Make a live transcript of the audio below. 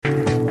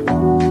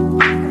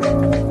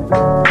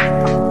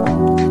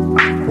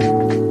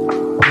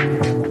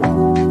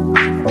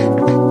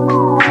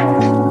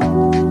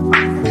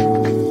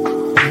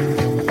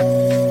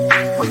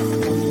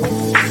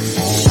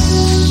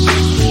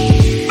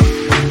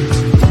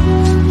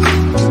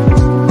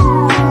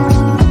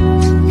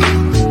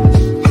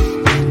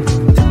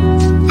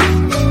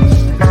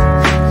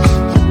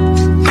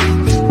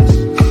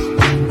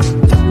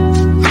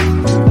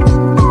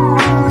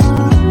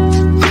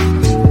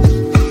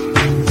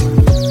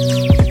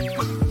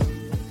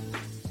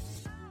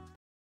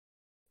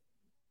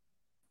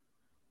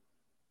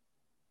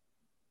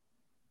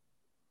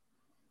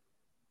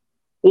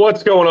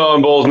What's going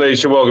on, Bulls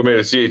Nation? Welcome to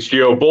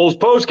CHGO Bulls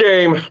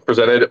postgame,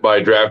 presented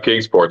by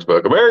DraftKings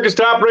Sportsbook, America's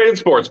top-rated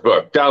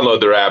sportsbook. Download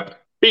their app.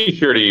 Be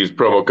sure to use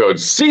promo code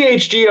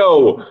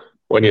CHGO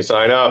when you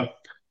sign up.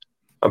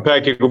 I'm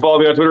Peck. You can follow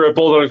me on Twitter at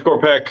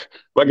Bulls_Peck.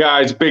 My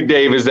guys, Big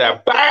Dave is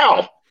at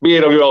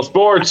BAWL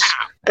Sports.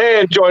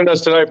 And joining us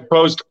tonight for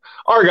post,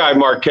 our guy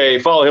Mark K.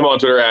 Follow him on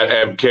Twitter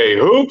at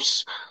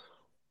MKHoops.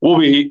 We'll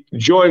be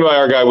joined by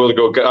our guy Will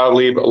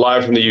Gottlieb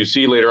live from the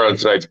UC later on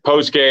tonight's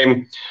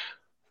postgame.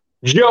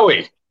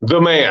 Joey, the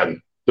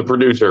man, the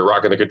producer,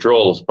 rocking the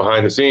controls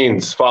behind the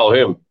scenes. Follow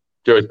him,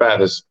 Joey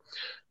Spathis.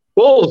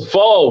 Bulls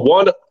fall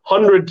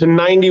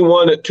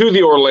 100-91 to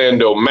the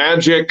Orlando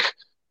Magic,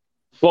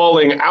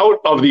 falling out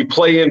of the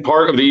play-in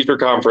part of the Eastern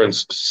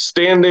Conference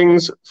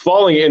standings,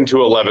 falling into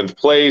 11th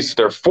place,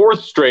 their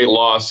fourth straight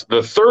loss,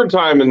 the third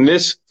time in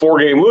this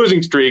four-game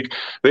losing streak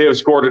they have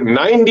scored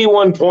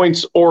 91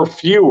 points or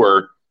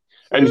fewer.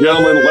 And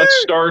gentlemen, let's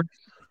start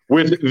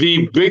with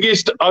the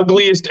biggest,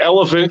 ugliest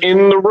elephant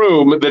in the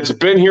room that's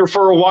been here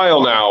for a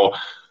while now.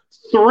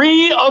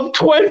 3 of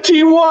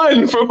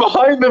 21 from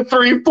behind the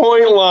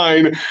three-point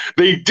line.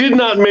 They did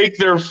not make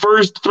their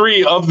first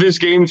three of this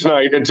game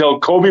tonight until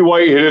Kobe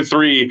White hit a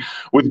three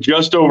with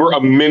just over a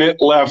minute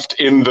left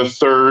in the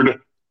third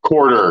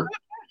quarter.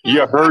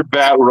 You heard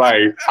that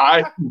right.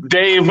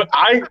 Dave,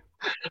 I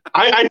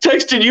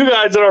texted you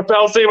guys in our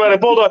Pal Save by the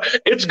Bulldog.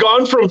 It's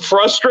gone from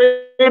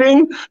frustrating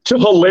to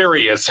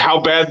hilarious how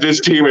bad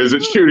this team is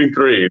at shooting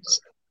threes.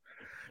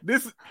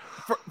 This,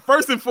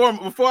 first and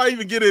foremost, before I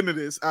even get into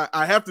this,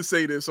 I have to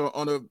say this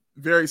on a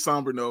very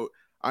somber note.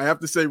 I have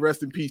to say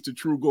rest in peace to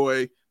True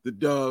Goy, the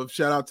Dove.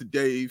 Shout out to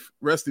Dave.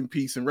 Rest in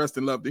peace and rest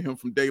in love to him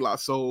from De La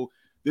Soul.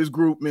 This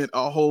group meant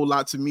a whole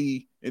lot to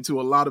me and to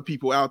a lot of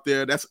people out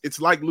there.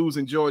 It's like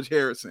losing George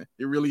Harrison.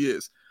 It really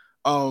is.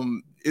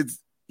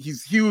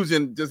 He's huge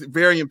and just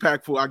very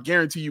impactful. I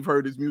guarantee you've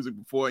heard his music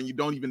before and you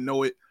don't even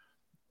know it.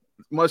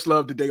 Much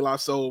love to De La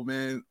Soul,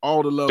 man.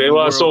 All the love. De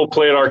La Soul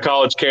played our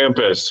college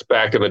campus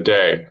back in the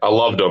day. I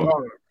loved him.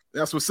 Oh,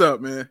 that's what's up,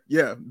 man.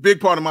 Yeah,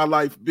 big part of my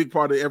life, big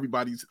part of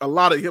everybody's, a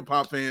lot of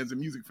hip-hop fans and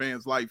music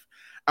fans' life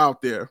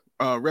out there.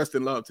 Rest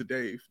in love to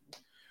Dave.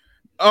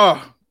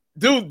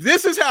 Dude,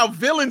 this is how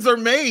villains are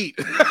made.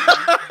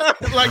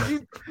 Like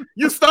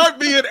you start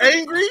being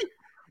angry,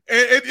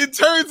 and it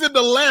turns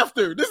into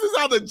laughter. This is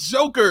how the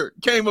Joker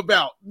came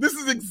about. This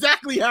is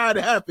exactly how it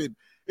happened.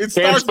 It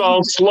Can't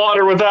spell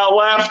slaughter without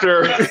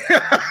laughter.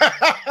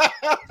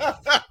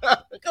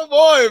 Come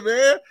on,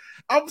 man.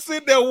 I'm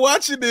sitting there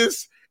watching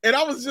this, and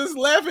I was just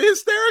laughing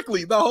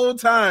hysterically the whole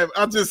time.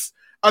 I just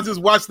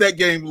watched that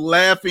game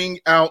laughing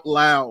out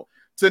loud.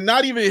 To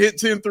not even hit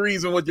 10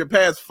 threes in what your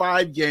past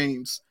 5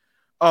 games.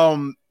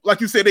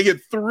 Like you said, they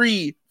hit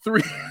three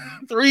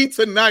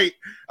tonight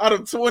out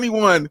of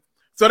 21.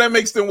 So that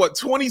makes them,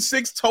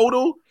 26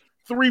 total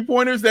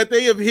three-pointers that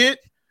they have hit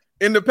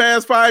in the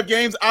past 5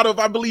 games out of,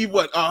 I believe,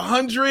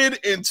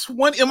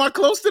 120? Am I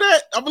close to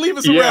that? I believe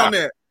it's around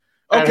there.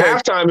 Okay.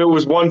 At halftime, it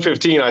was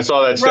 115. I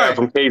saw that stat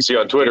from Casey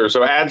on Twitter.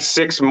 So add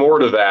 6 more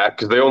to that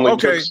because they only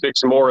took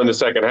 6 more in the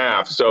second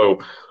half. So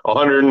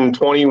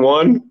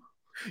 121.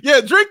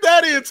 Yeah, drink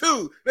that in,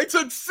 too. They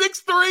took 6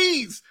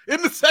 threes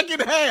in the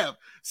second half.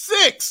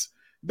 6.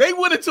 They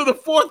went into the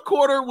fourth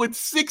quarter with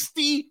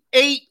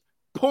 68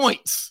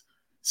 points.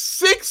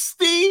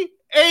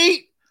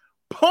 68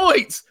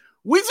 points.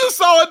 We just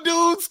saw a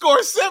dude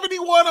score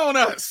 71 on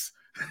us.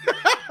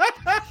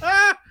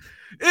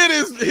 It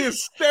is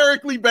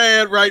hysterically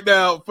bad right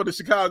now for the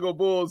Chicago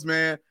Bulls,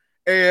 man.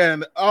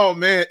 And, oh,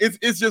 man,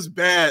 it's just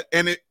bad.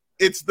 And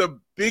it's the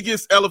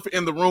biggest elephant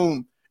in the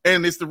room.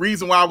 And it's the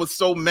reason why I was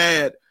so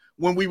mad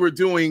when we were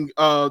doing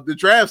the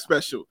draft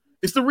special.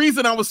 It's the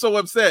reason I was so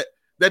upset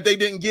that they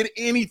didn't get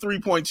any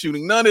three-point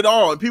shooting, none at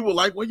all. And people were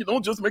like, well, you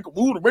don't just make a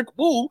move to make a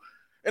move.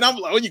 And I'm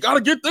like, well, you got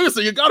to get this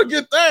or you got to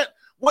get that.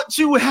 What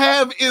you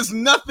have is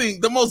nothing.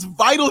 The most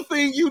vital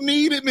thing you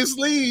need in this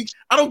league,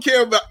 I don't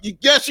care about.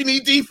 Yes, you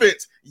need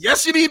defense.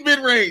 Yes, you need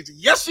mid-range.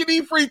 Yes, you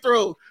need free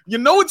throws. You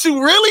know what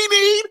you really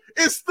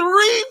need is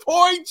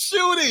three-point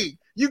shooting.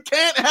 You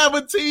can't have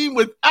a team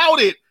without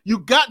it. You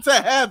got to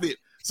have it.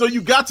 So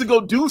you got to go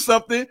do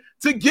something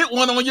to get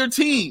one on your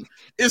team.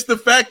 It's the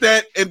fact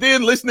that, and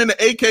then listening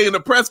to AK in the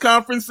press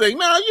conference saying,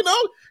 no,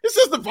 it's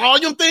just the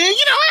volume thing.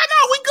 I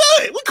know we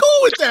good. We cool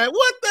with that.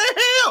 What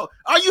the hell?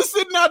 Are you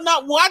sitting out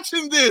not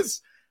watching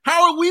this?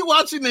 How are we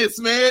watching this,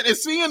 man, and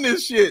seeing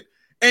this shit?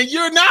 And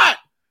you're not.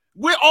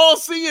 We're all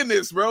seeing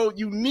this, bro.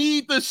 You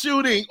need the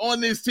shooting on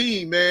this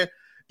team, man.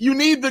 You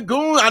need the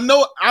goons. I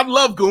know I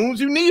love goons.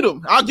 You need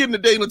them. I'll get into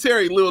Dave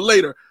Terry a little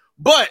later.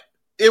 But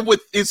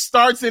it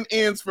starts and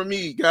ends for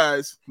me,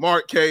 guys,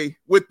 Mark K,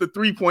 with the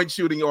three-point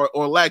shooting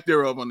or lack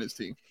thereof on this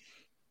team.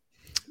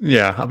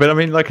 Yeah, but I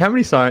mean, like, how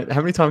many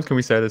times can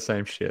we say the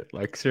same shit?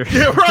 Like, seriously.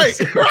 Yeah, right.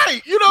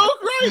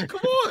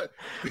 Come on.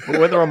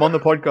 Whether I'm on the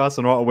podcast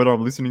or not, or whether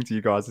I'm listening to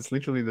you guys, it's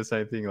literally the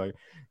same thing. Like,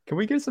 can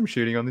we get some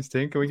shooting on this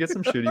team? Can we get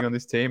some shooting on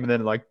this team? And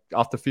then, like,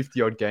 after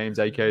 50-odd games,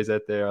 AK's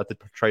out there at the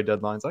trade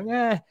deadlines,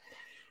 like,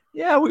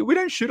 Yeah, we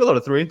don't shoot a lot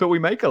of threes, but we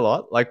make a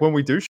lot. Like when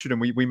we do shoot them,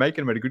 we make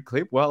them at a good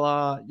clip.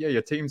 Well, yeah,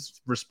 your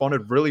team's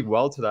responded really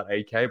well to that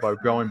AK by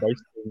going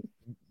basically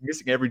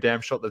missing every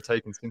damn shot they've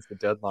taken since the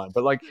deadline.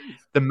 But like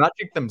the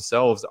Magic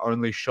themselves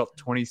only shot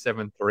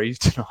 27 threes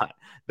tonight.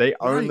 They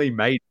only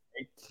made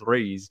 8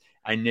 threes,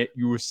 and yet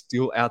you were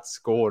still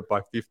outscored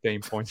by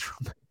 15 points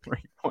from the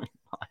 3-point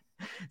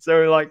line.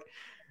 So like,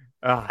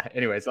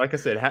 anyways, like I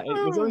said,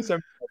 there's only so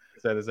much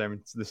say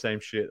the same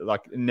shit.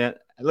 Like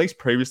at least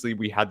previously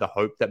we had the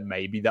hope that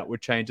maybe that would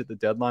change at the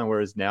deadline,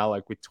 whereas now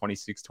like with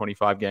 26,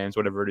 25 games,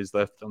 whatever it is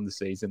left on the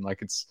season, like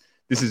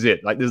this is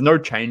it. Like there's no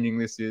changing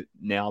this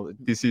now.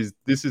 This is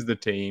the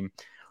team.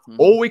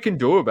 All we can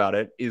do about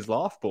it is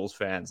laugh, Bulls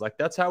fans. Like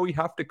that's how we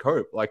have to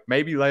cope. Like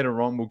maybe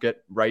later on we'll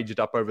get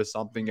raged up over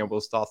something and we'll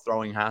start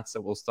throwing hats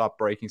and we'll start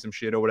breaking some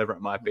shit or whatever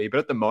it might be. But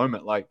at the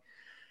moment, like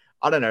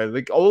I don't know,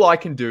 like all I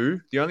can do,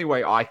 the only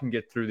way I can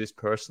get through this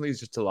personally is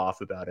just to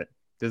laugh about it.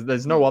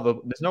 There's no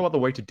other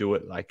way to do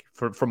it. Like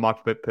from my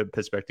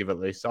perspective, at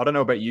least. I don't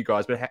know about you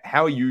guys, but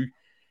how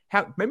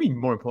maybe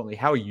more importantly,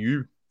 how are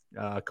you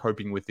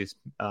coping with this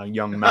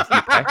young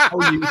Matthew Peck? How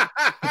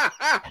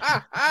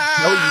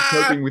are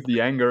you coping with the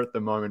anger at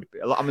the moment?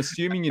 I'm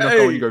assuming you're not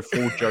going to go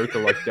full Joker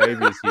like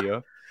Dave is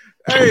here.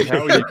 Hey.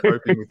 How are you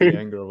coping with the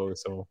anger of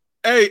us all?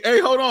 Hey,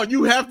 hold on.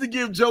 You have to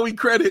give Joey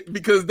credit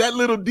because that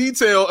little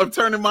detail of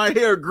turning my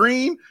hair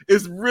green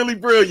is really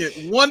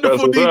brilliant.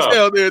 Wonderful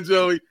detail there,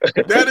 Joey.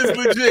 That is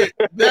legit.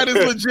 That is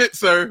legit,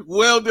 sir.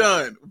 Well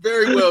done.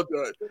 Very well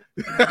done.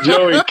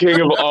 Joey,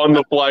 king of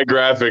on-the-fly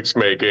graphics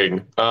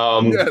making.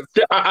 Yes.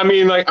 I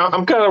mean, like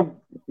I'm kind of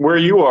where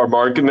you are,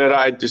 Mark, in that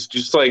I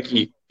just like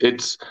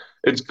it's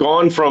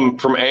gone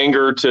from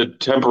anger to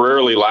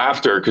temporarily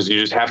laughter because you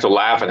just have to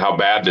laugh at how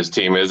bad this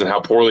team is and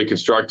how poorly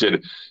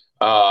constructed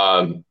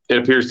it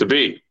appears to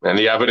be. And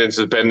the evidence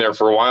has been there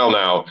for a while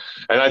now.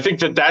 And I think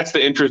that's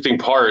the interesting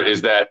part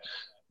is that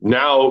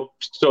now,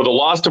 so the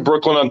loss to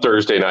Brooklyn on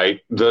Thursday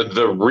night,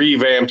 the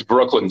revamped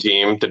Brooklyn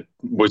team that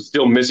was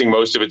still missing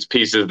most of its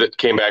pieces that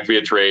came back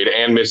via trade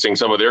and missing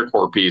some of their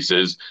core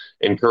pieces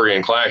in Curry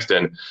and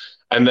Claxton.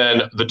 And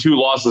then the 2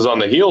 losses on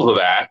the heels of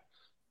that,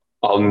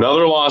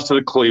 another loss to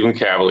the Cleveland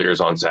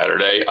Cavaliers on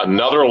Saturday,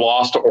 another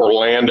loss to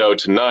Orlando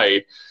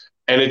tonight,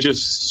 and it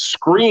just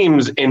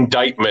screams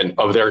indictment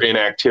of their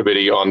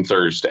inactivity on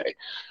Thursday.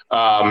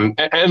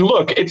 And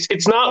look,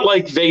 it's not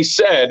like they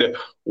said,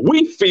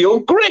 we feel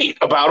great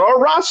about our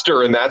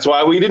roster, and that's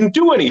why we didn't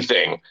do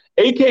anything.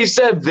 AK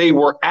said they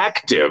were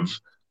active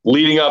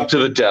leading up to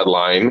the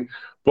deadline,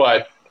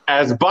 but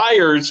as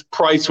buyers,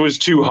 price was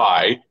too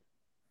high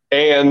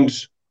and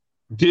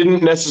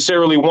didn't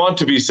necessarily want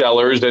to be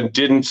sellers and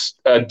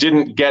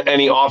didn't get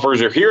any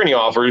offers or hear any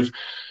offers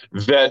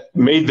that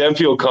made them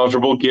feel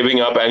comfortable giving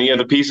up any of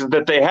the pieces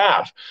that they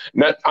have.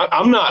 Now,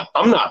 I'm not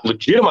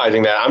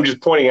legitimizing that. I'm just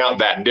pointing out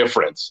that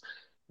difference.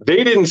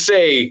 They didn't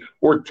say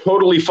we're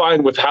totally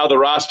fine with how the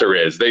roster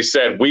is. They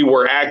said we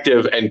were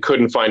active and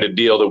couldn't find a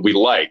deal that we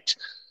liked.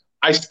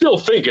 I still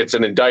think it's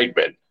an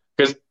indictment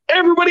because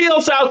everybody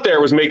else out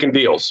there was making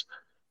deals.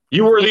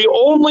 You were the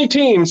only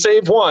team,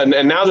 save one,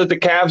 and now that the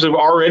Cavs have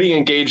already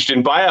engaged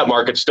in buyout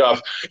market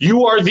stuff,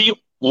 you are the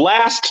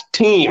last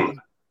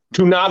team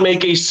to not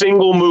make a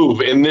single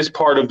move in this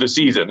part of the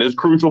season, this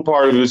crucial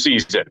part of the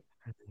season.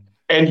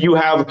 And you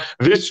have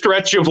this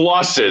stretch of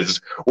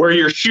losses where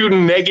you're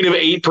shooting negative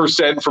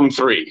 8% from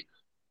 3,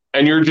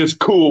 and you're just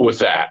cool with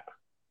that.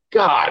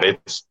 God,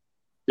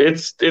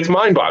 it's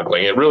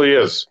mind-boggling. It really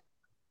is.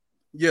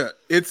 Yeah,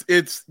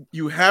 it's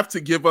you have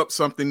to give up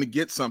something to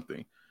get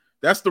something.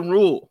 That's the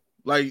rule.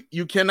 Like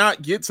you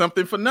cannot get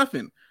something for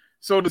nothing.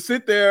 So to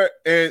sit there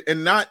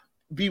and not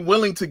be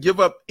willing to give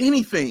up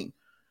anything,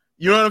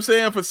 you know what I'm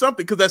saying, for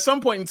something, because at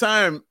some point in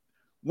time,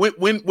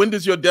 when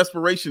does your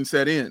desperation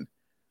set in?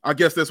 I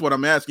guess that's what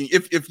I'm asking.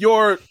 If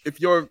you're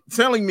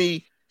telling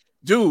me,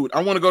 dude,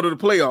 I want to go to the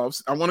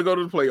playoffs. I want to go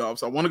to the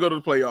playoffs. I want to go to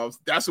the playoffs.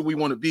 That's what we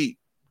want to be.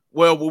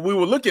 Well, what we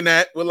were looking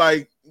at, we're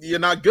like, you're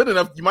not good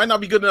enough. You might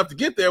not be good enough to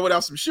get there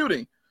without some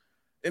shooting.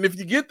 And if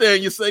you get there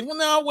and you say,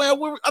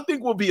 I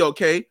think we'll be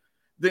okay,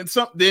 then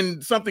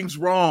something's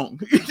wrong,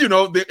 you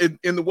know,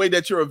 in the way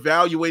that you're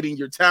evaluating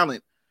your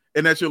talent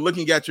and that you're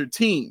looking at your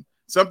team.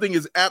 Something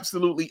is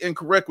absolutely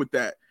incorrect with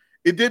that.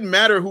 It didn't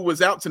matter who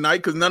was out tonight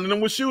because none of them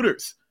were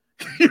shooters.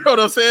 You know what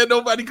I'm saying?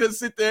 Nobody could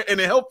sit there and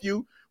help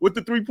you with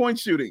the 3-point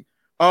shooting.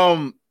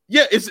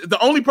 It's the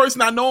only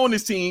person I know on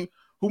this team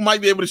who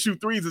might be able to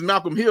shoot threes is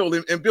Malcolm Hill,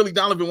 and Billy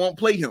Donovan won't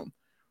play him.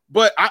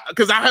 But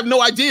because I have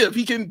no idea if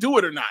he can do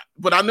it or not.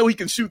 But I know he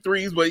can shoot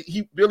threes, but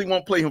Billy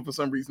won't play him for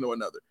some reason or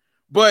another.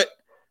 But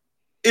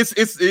it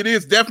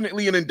is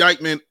definitely an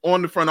indictment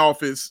on the front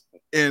office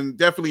and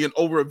definitely an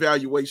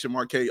over-evaluation,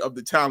 Marquet, of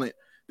the talent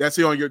that's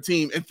here on your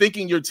team, and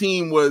thinking your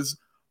team was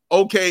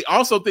okay.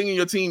 Also thinking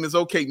your team is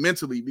okay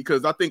mentally,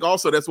 because I think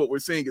also that's what we're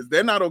seeing is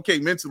they're not okay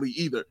mentally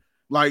either.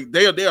 Like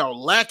they are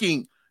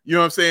lacking, you know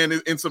what I'm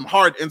saying, in some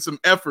heart and some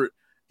effort.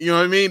 You know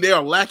what I mean? They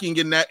are lacking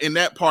in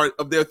that part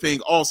of their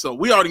thing also.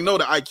 We already know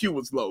the IQ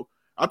was low.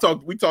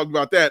 We talked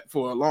about that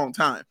for a long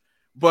time.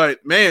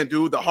 But man,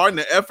 dude, the heart and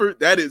the effort,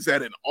 that is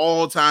at an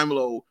all-time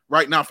low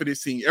right now for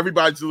this team.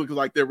 Everybody's looking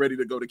like they're ready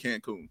to go to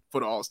Cancun for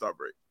the All-Star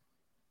break.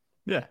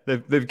 Yeah,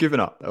 they've given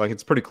up. Like,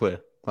 it's pretty clear.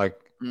 Like,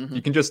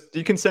 you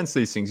can sense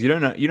these things. You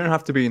don't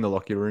have to be in the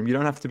locker room. You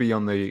don't have to be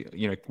on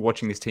the,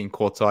 watching this team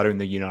courtside or in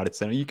the United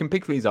Center. You can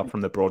pick these up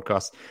from the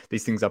broadcast.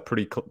 These things are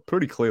pretty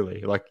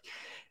clearly. Like,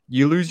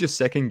 you lose your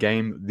second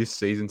game this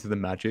season to the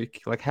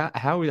Magic. Like,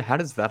 how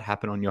does that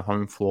happen on your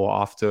home floor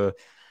after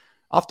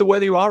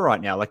where you are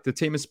right now? Like, the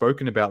team has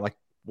spoken about, like,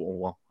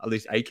 well, at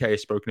least AK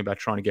has spoken about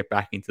trying to get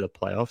back into the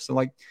playoffs. And,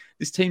 like,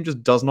 this team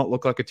just does not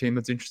look like a team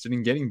that's interested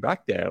in getting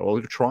back there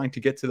or trying to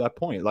get to that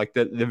point. Like,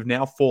 they've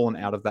now fallen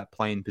out of that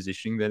play-in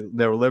positioning.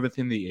 They're 11th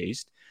in the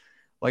East.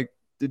 Like,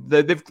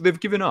 they've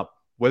given up.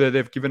 Whether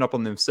they've given up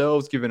on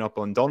themselves, given up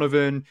on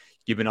Donovan,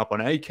 given up on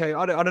AK,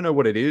 I don't know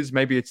what it is.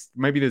 Maybe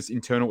there's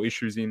internal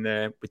issues in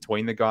there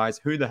between the guys.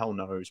 Who the hell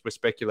knows? We're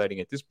speculating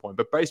at this point.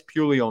 But based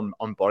purely on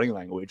body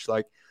language,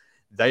 like,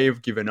 they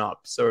have given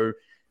up. So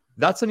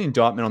that's an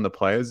indictment on the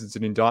players. It's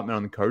an indictment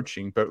on the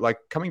coaching. But, like,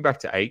 coming back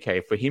to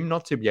AK, for him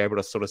not to be able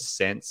to sort of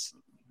sense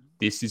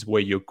this is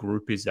where your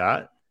group is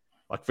at,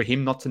 like, for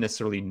him not to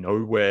necessarily know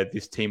where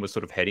this team was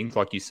sort of heading,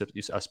 like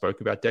I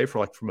spoke about, Dave,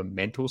 from a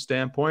mental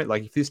standpoint,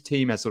 like, if this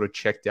team has sort of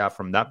checked out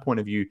from that point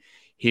of view,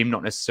 him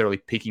not necessarily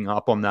picking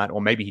up on that,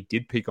 or maybe he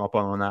did pick up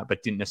on that,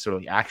 but didn't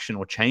necessarily action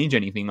or change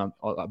anything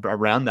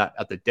around that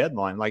at the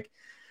deadline, like,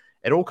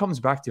 it all comes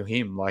back to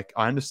him. Like,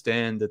 I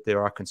understand that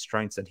there are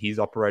constraints that he's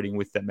operating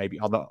with that maybe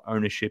other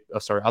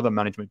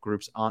management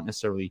groups aren't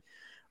necessarily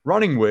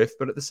running with.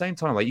 But at the same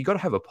time, like, you got to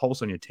have a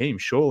pulse on your team.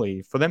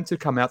 Surely, for them to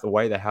come out the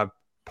way they have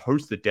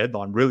post the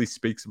deadline really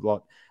speaks a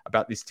lot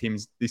about this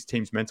team's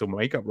mental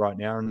makeup right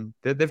now. And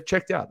they've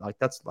checked out. Like,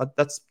 that's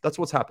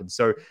what's happened.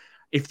 So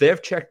if they've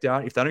checked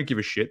out, if they don't give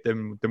a shit,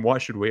 then why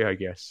should we? I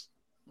guess.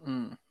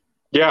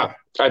 Yeah,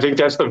 I think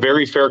that's the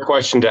very fair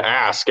question to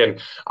ask.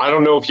 And I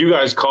don't know if you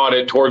guys caught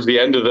it towards the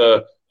end of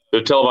the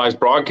televised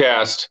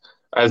broadcast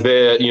as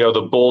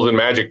the Bulls and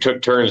Magic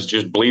took turns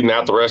just bleeding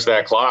out the rest of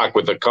that clock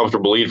with a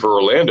comfortable lead for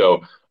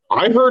Orlando.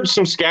 I heard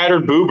some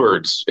scattered boo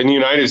birds in the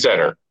United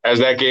Center as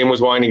that game was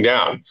winding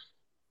down.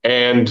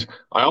 And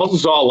I also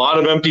saw a lot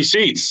of empty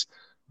seats.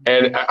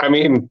 And I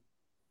mean,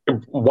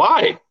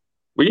 why?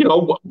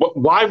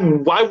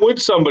 Why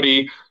would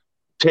somebody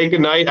take a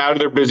night out of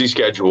their busy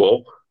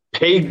schedule,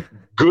 pay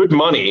good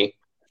money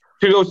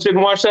to go sit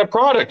and watch that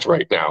product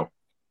right now?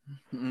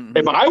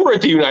 If I were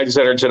at the United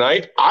Center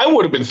tonight, I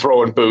would have been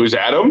throwing boos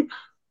at them,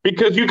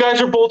 because you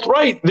guys are both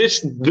right.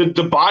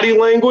 The body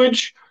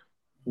language,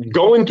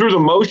 going through the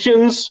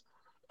motions,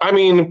 I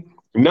mean,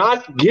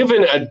 not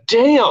giving a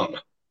damn.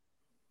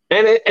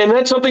 And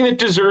that's something that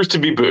deserves to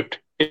be booed.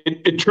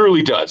 It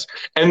truly does.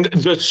 And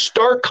the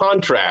stark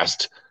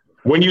contrast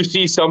when you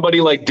see somebody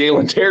like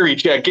Dalen Terry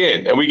check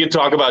in, and we can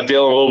talk about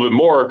Dalen a little bit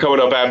more coming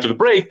up after the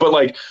break, but,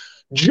 like,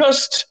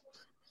 just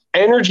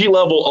energy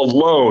level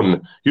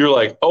alone, you're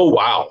like, oh,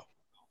 wow.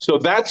 So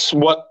that's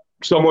what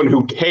someone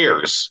who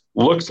cares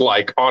looks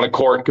like on a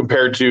court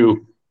compared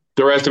to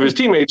the rest of his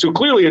teammates, who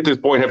clearly at this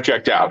point have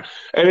checked out.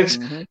 And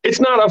it's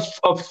not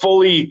a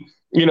fully,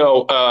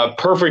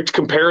 perfect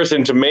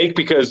comparison to make,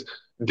 because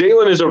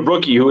Dalen is a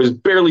rookie who has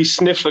barely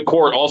sniffed the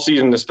court all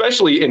season,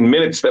 especially in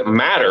minutes that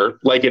matter,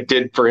 like it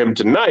did for him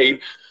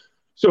tonight.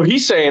 So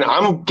he's saying,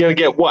 I'm going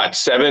to get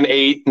 7,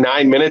 8,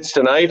 9 minutes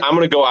tonight. I'm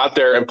going to go out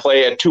there and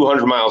play at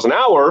 200 miles an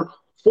hour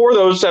for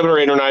those 7 or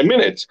 8 or 9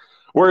 minutes.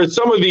 Whereas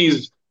some of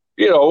these,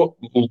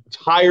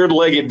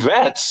 tired-legged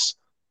vets,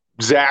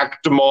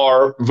 Zach,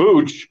 DeMar,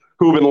 Vooch,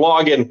 who've been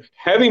logging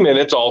heavy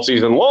minutes all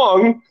season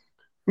long,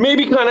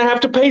 maybe kind of have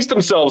to pace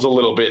themselves a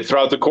little bit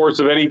throughout the course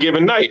of any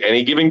given night,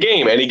 any given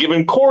game, any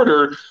given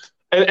quarter.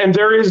 And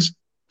there is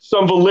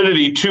some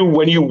validity to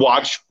when you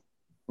watch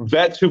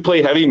vets who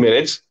play heavy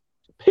minutes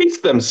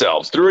pace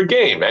themselves through a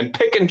game and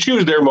pick and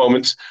choose their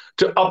moments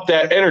to up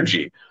that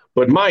energy.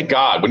 But my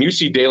God, when you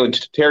see Dalen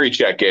Terry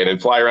check in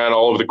and fly around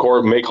all over the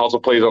court, make hustle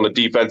plays on the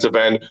defensive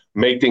end,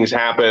 make things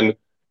happen,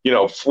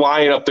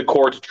 flying up the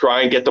court to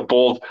try and get the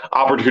Bulls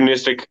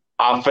opportunistic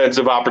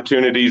offensive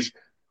opportunities,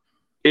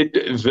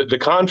 the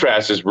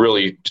contrast is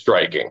really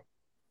striking.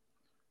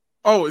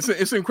 Oh,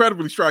 it's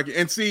incredibly striking.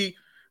 And see,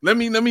 let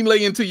me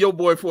lay into your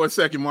boy for a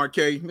second,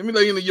 Marquez. Let me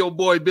lay into your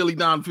boy Billy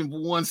Donovan for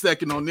 1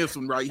 second on this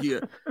one right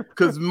here.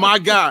 Because, my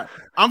God,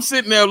 I'm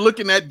sitting there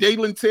looking at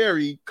Dalen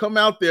Terry come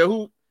out there,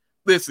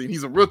 listen,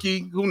 he's a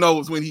rookie. Who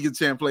knows when he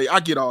gets a chance to play? I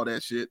get all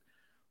that shit.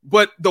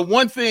 But the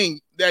one thing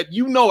that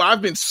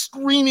I've been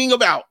screaming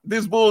about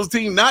this Bulls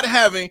team not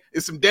having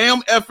is some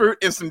damn effort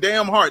and some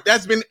damn heart.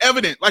 That's been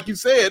evident. Like you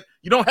said,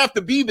 you don't have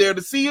to be there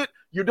to see it.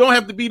 You don't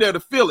have to be there to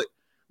feel it.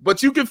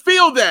 But you can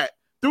feel that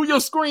through your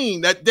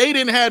screen, that they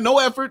didn't have no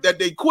effort, that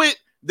they quit,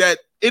 that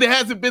it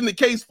hasn't been the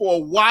case for a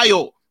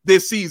while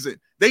this season.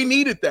 They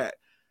needed that.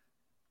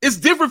 It's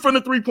different from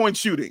the three-point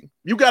shooting.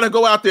 You got to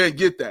go out there and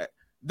get that.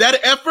 That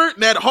effort,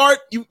 that heart,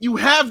 you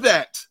have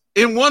that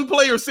in one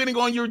player sitting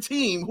on your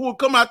team who will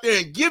come out there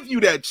and give you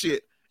that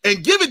shit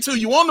and give it to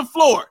you on the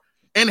floor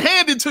and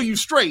hand it to you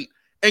straight.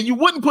 and you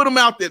wouldn't put him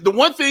out there. The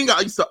one thing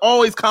I used to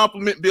always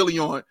compliment Billy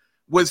on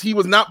was he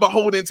was not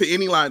beholden to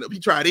any lineup. He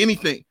tried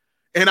anything.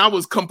 And I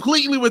was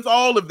completely with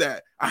all of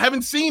that. I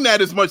haven't seen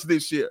that as much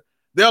this year.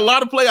 There are a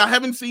lot of players I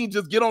haven't seen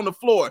just get on the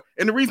floor.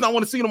 And the reason I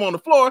want to see them on the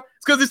floor is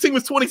because this team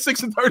is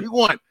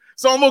 26-31.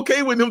 So I'm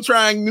okay with him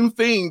trying new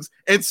things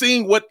and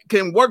seeing what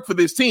can work for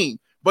this team.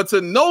 But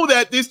to know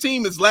that this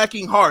team is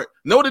lacking heart,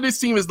 know that this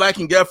team is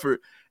lacking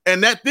effort,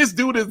 and that this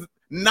dude is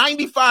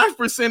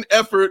 95%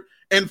 effort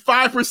and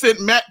 5%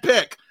 Matt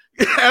Peck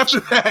after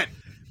that,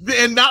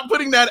 and not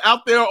putting that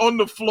out there on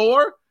the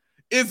floor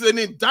is an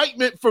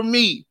indictment for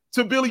me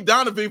to Billy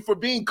Donovan for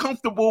being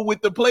comfortable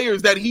with the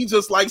players that he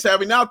just likes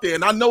having out there.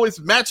 And I know it's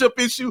matchup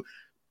issue.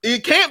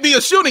 It can't be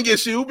a shooting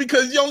issue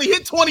because you only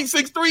hit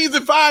 26 threes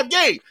in 5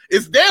 games.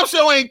 It's damn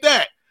sure ain't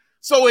that.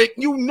 So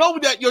you know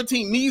that your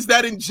team needs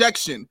that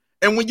injection.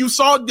 And when you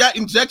saw that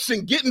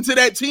injection get into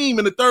that team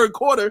in the third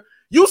quarter,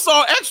 you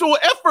saw actual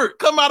effort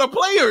come out of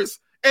players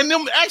and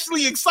them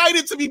actually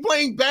excited to be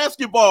playing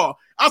basketball.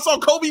 I saw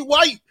Kobe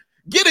White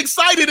get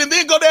excited and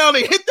then go down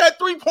and hit that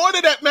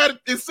three-pointer that Matt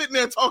is sitting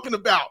there talking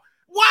about.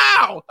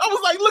 Wow. I was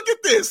like, look at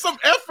this. Some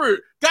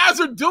effort. Guys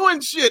are doing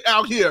shit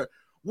out here.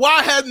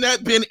 Why hadn't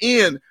that been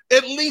in,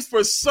 at least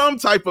for some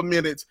type of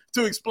minutes,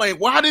 to explain?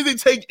 Why did it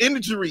take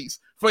injuries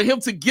for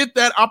him to get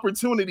that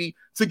opportunity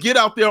to get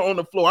out there on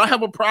the floor? I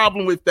have a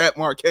problem with that,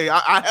 Marquez.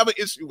 I have an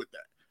issue with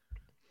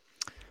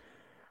that.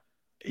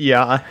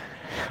 Yeah,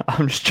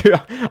 I'm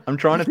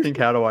trying to think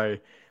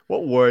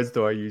what words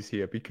do I use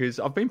here? Because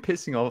I've been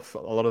pissing off a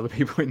lot of the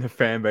people in the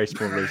fan base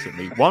more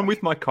recently. One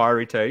with my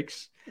Kyrie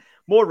takes.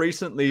 More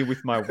recently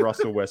with my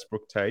Russell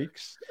Westbrook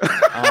takes.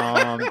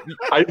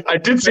 I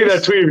did see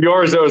that tweet of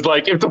yours that was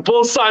like, if the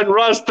Bulls sign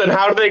Russ, then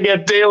how do they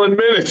get Dalen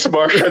minutes,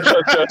 Mark?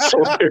 That's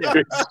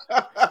hilarious.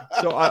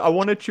 So I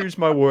want to choose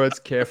my words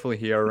carefully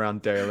here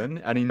around Dalen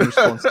and in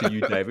response to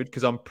you, David,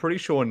 because I'm pretty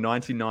sure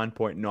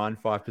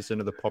 99.95%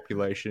 of the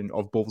population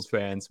of Bulls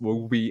fans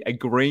will be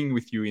agreeing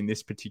with you in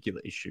this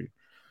particular issue.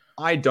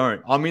 I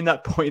don't. I'm in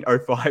that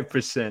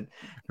 0.05%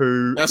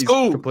 who is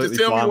completely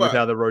fine with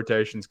how the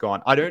rotation's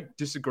gone. I don't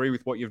disagree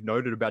with what you've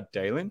noted about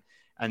Dalen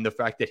and the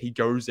fact that he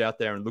goes out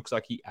there and looks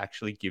like he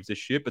actually gives a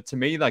shit. But to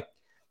me, like,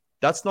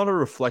 that's not a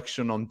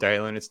reflection on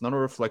Dalen. It's not a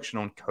reflection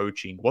on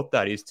coaching. What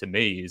that is to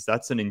me is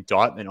that's an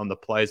indictment on the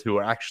players who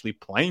are actually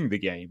playing the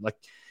game. Like,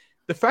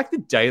 the fact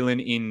that Dalen,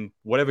 in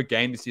whatever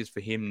game this is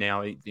for him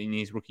now in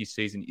his rookie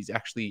season, is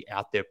actually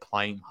out there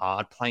playing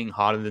hard, playing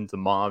harder than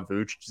DeMar,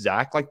 Vooch,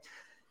 Zach, like,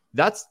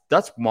 that's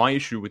my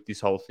issue with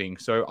this whole thing.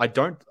 So I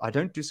don't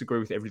disagree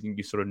with everything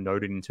you sort of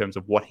noted in terms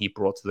of what he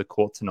brought to the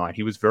court tonight.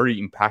 He was very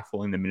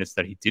impactful in the minutes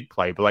that he did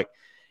play, but like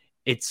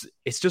it's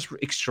just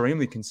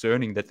extremely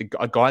concerning that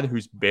a guy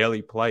who's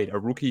barely played, a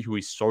rookie who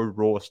is so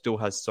raw, still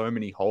has so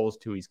many holes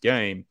to his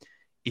game,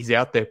 is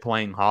out there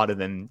playing harder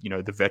than, you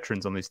know, the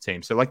veterans on this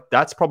team. So like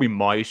that's probably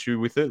my issue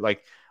with it.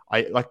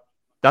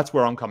 That's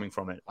where I'm coming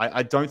from it.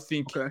 I don't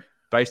think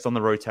based on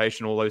the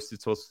rotation, all those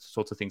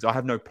sorts of things, I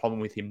have no problem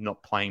with him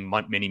not playing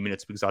many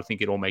minutes because I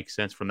think it all makes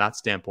sense from that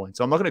standpoint.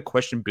 So I'm not going to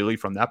question Billy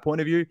from that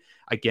point of view.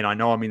 Again, I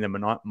know I'm in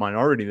the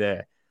minority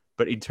there,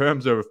 but in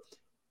terms of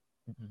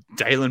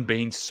Dalen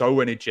being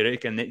so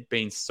energetic and it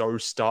being so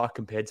stark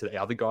compared to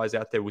the other guys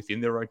out there within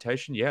their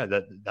rotation, yeah,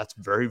 that's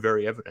very,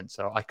 very evident.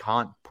 So I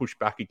can't push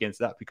back against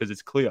that because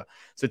it's clear.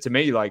 So to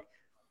me, like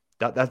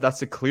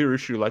that's a clear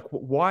issue. Like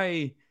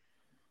why?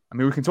 I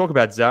mean, we can talk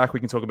about Zach,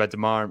 we can talk about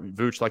DeMar and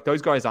Vooch. Like,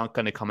 those guys aren't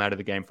going to come out of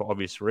the game for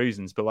obvious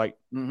reasons. But, like,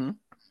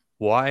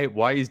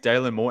 why is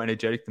Dalen more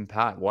energetic than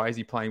Pat? Why is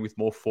he playing with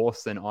more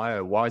force than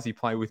Io? Why is he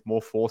playing with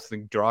more force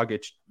than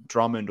Dragic,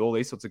 Drummond, all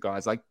these sorts of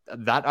guys? Like,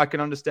 that I can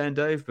understand,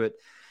 Dave. But,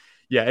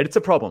 yeah, it's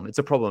a problem. It's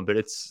a problem.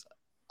 But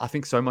I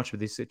think so much of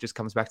this, it just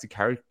comes back to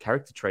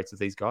character traits of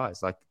these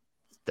guys. Like,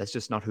 that's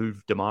just not who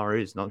DeMar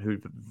is, not who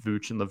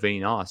Vooch and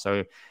Levine are.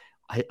 So,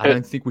 I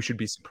don't think we should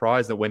be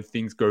surprised that when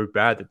things go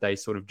bad that they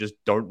sort of just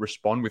don't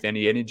respond with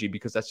any energy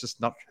because that's just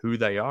not who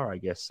they are, I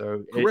guess.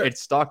 So it's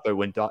stark though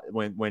when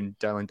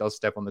Dalen does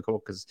step on the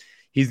court because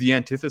he's the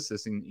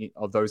antithesis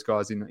of those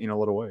guys in a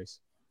lot of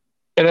ways.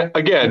 And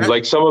again,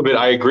 like some of it,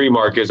 I agree,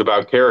 Mark, is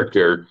about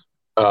character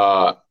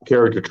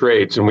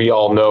traits, and we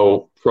all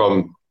know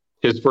from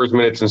his first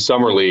minutes in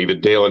summer league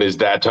that Dalen is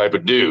that type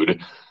of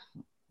dude.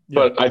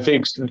 Yeah. But I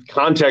think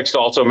context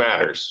also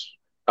matters.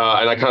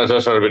 And I kind of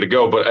touched on it a bit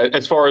ago, but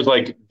as far as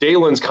like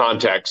Dalen's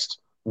context,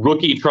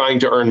 rookie trying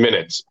to earn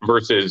minutes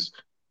versus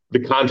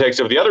the context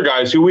of the other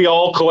guys who we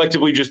all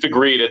collectively just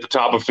agreed at the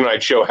top of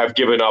tonight's show have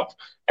given up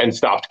and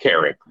stopped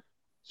caring.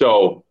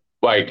 So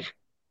like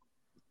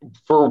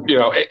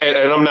and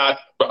I'm not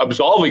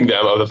absolving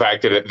them of the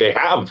fact that they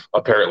have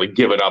apparently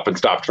given up and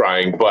stopped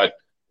trying, but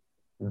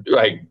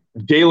like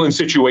Dalen's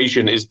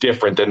situation is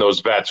different than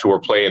those vets who are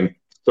playing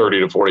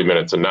 30 to 40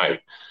 minutes a night.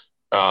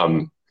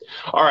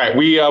 All right,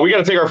 we got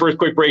to take our first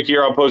quick break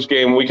here on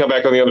postgame. When we come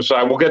back on the other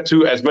side, we'll get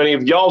to as many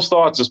of y'all's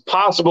thoughts as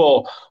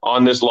possible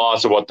on this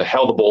loss and what the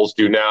hell the Bulls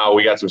do now.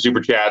 We got some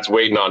super chats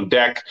waiting on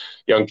deck.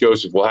 Young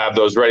Joseph will have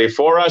those ready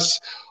for us.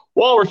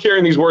 While we're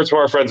sharing these words from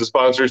our friends and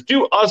sponsors,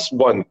 do us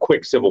one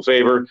quick, simple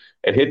favor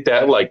and hit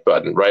that like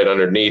button right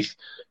underneath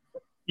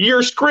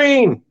your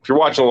screen. If you're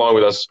watching along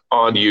with us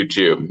on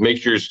YouTube, make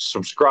sure you're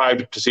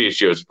subscribed to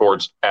CHGO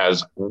Sports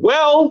as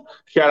well.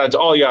 Shout out to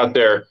all you out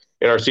there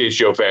in our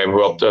CHGO fam who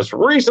helped us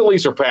recently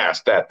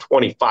surpass that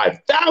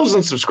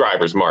 25,000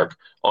 subscribers mark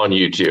on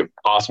YouTube.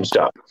 Awesome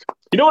stuff.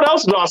 You know what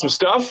else is awesome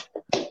stuff?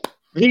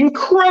 The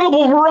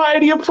incredible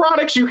variety of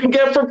products you can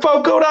get from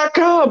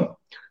Foco.com.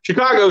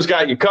 Chicago's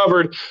got you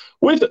covered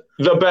with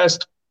the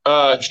best.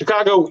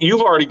 Chicago,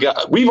 we've already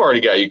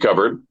got you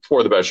covered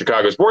for the best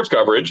Chicago sports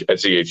coverage at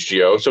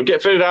CHGO. So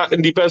get fitted out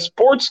in the best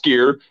sports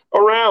gear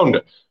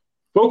around.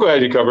 Foco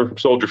has you covered from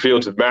Soldier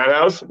Field to the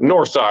Madhouse,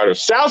 North Side or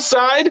South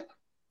Side.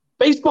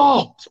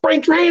 Baseball,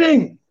 spring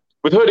training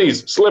with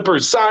hoodies,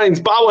 slippers,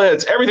 signs,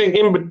 bobbleheads, everything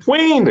in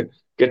between.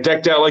 Get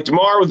decked out like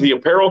tomorrow with the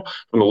apparel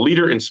from the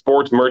leader in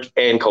sports merch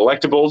and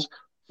collectibles,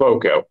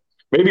 Foco.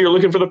 Maybe you're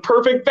looking for the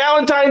perfect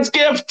Valentine's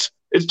gift.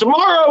 It's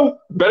tomorrow.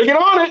 Better get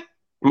on it.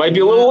 Might be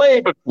a little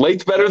late, but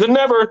late's better than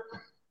never.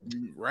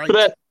 Right. For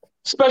that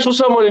special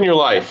someone in your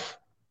life.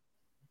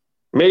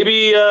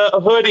 Maybe a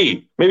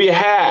hoodie, maybe a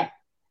hat,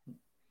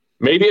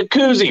 maybe a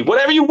koozie,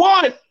 whatever you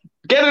want.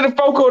 Get it at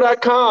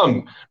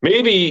Foco.com.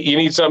 Maybe you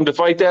need something to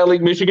fight that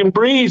Lake Michigan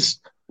breeze.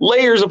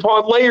 Layers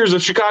upon layers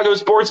of Chicago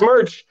sports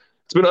merch.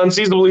 It's been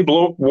unseasonably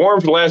warm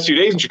for the last few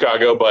days in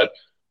Chicago, but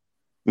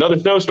another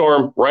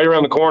snowstorm right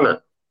around the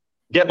corner.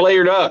 Get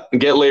layered up and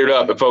get layered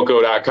up at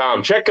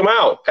Foco.com. Check them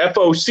out,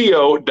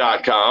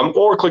 FOCO.com,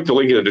 or click the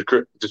link in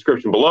the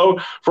description below.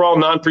 For all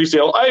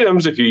non-presale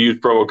items, if you use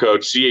promo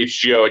code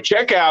CHGO at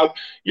checkout,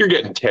 you're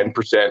getting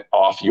 10%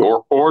 off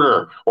your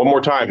order. One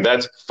more time,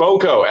 that's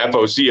Foco,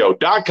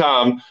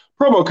 FOCO.com,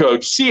 promo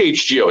code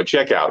CHGO at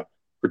checkout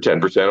for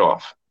 10%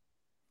 off.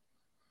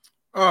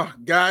 Oh,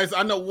 guys,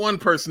 I know one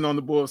person on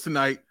the Bulls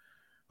tonight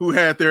who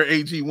had their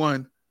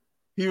AG1.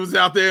 He was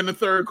out there in the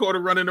third quarter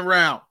running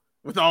around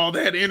with all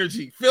that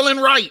energy, feeling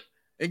right.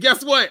 And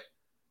guess what?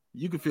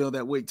 You can feel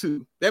that way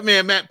too. That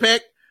man, Matt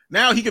Peck,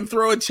 now he can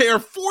throw a chair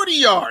 40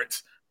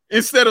 yards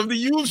instead of the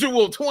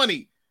usual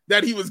 20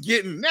 that he was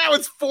getting. Now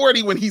it's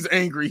 40 when he's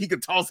angry. He can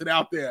toss it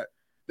out there.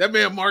 That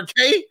man,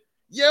 Marquet,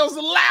 yells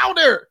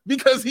louder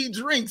because he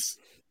drinks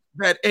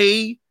that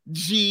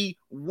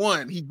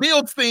AG1. He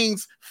builds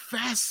things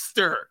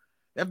faster.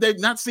 Have they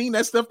not seen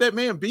that stuff that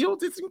man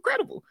builds? It's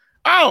incredible.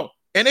 Oh,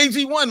 and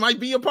AG1 might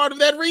be a part of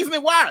that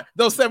reasoning why.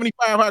 Those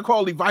 75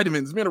 high-quality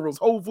vitamins, minerals,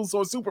 whole food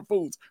source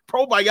superfoods,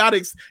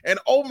 probiotics, and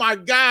oh my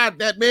God,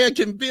 that man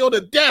can build a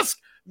desk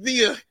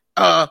via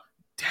adaptogens.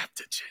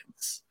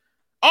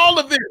 All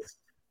of this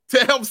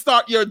to help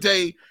start your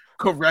day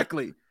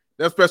correctly.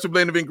 That special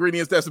blend of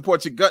ingredients that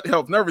support your gut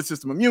health, nervous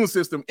system, immune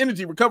system,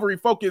 energy, recovery,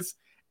 focus,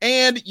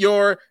 and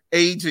your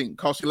aging.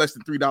 Costs you less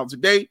than $3 a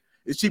day.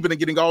 It's cheaper than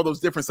getting all those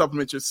different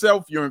supplements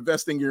yourself. You're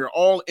investing in your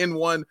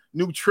all-in-one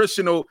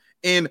nutritional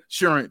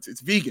insurance.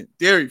 It's vegan,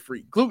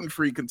 dairy-free,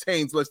 gluten-free,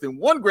 contains less than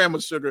 1 gram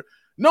of sugar,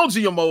 no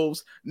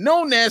GMOs,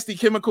 no nasty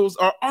chemicals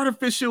or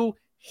artificial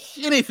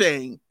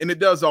anything. And it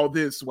does all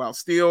this while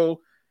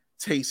still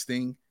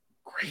tasting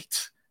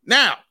great.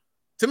 Now,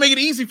 to make it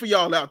easy for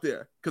y'all out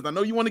there, because I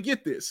know you want to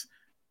get this,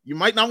 you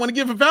might not want to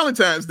give it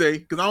Valentine's Day,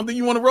 because I don't think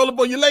you want to roll up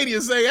on your lady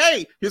and say,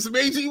 hey, here's some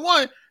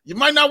AG1. You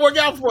might not work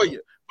out for you.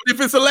 But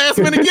if it's a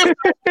last-minute gift,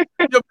 you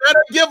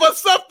better give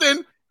us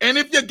something. And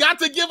if you got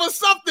to give us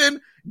something,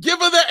 give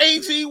her the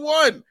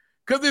AG1,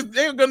 because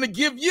they're going to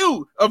give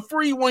you a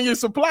free 1-year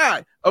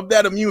supply of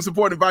that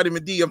immune-supporting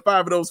vitamin D and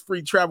 5 of those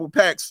free travel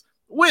packs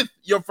with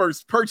your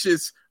first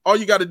purchase. All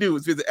you got to do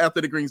is visit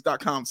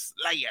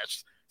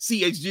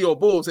athleticgreens.com/CHGO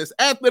Bulls. That's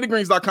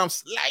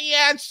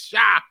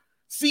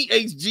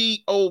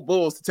athleticgreens.com/CHGO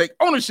Bulls to take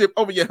ownership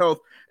over your health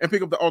and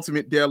pick up the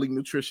ultimate daily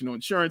nutritional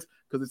insurance,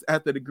 because it's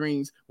Athletic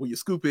Greens where you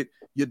scoop it,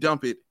 you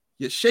dump it,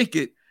 you shake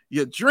it,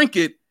 you drink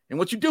it, and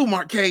what you do,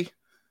 Mark K?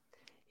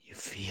 You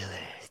feel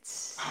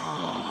it.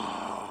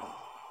 Oh,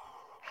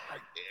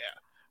 right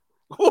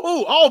there.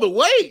 Ooh, all the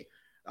way.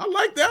 I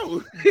like that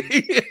one.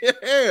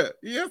 Yeah,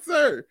 yes,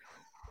 sir.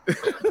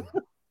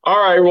 All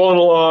right, rolling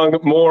along.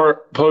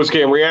 More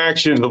post-game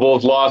reaction to the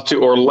Bulls' loss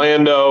to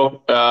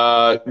Orlando.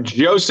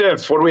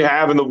 Joseph, what do we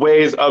have in the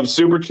ways of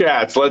Super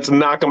Chats? Let's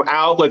knock them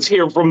out. Let's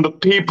hear from the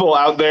people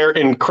out there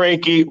in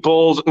Cranky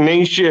Bulls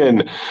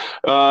Nation.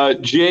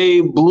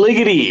 Jay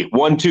Bliggity,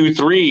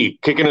 123,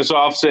 kicking us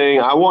off saying,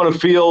 I want to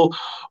feel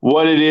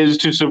what it is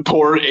to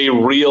support a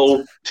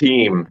real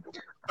team.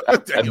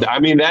 I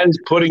mean, that is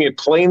putting it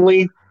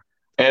plainly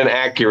and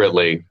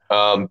accurately.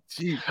 I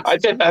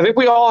think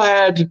we all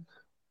had,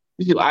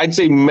 I'd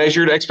say,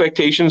 measured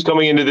expectations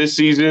coming into this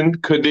season.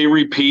 Could they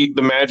repeat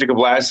the magic of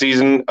last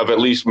season of at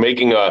least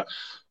making a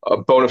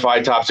bona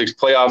fide top 6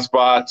 playoff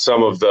spot?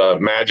 Some of the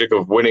magic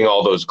of winning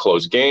all those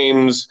close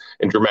games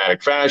in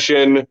dramatic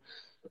fashion.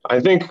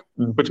 I think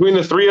between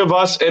the three of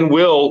us and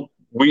Will,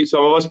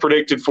 some of us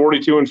predicted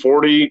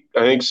 42-40. I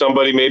think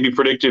somebody maybe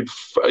predicted,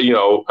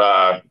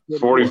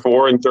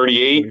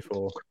 44-38.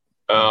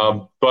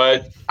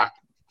 But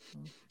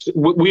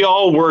we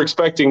all were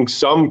expecting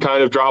some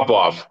kind of drop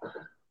off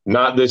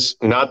not this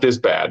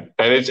bad.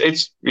 And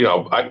it's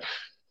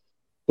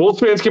Bulls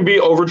fans can be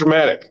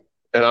overdramatic,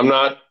 and I'm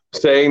not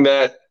saying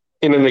that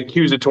in an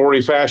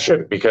accusatory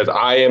fashion because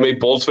I am a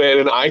Bulls fan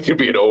and I can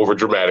be an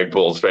overdramatic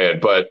Bulls fan.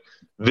 But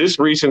this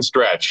recent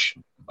stretch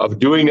of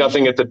doing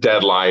nothing at the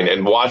deadline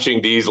and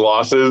watching these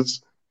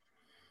losses,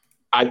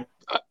 I'd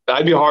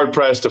be hard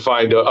pressed to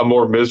find a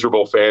more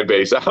miserable fan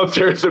base out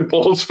there than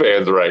Bulls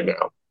fans right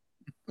now.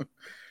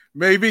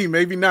 Maybe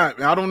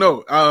not. I don't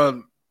know.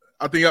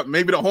 I think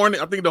maybe the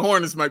Hornets. I think the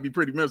Hornets might be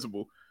pretty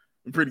miserable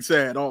and pretty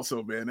sad.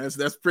 Also, man,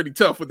 that's pretty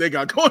tough what they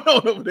got going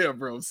on over there,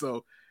 bro.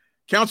 So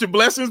count your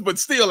blessings, but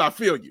still, I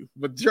feel you.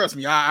 But trust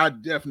me, I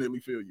definitely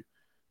feel you.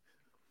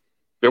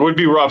 It would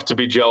be rough to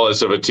be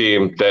jealous of a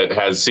team that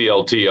has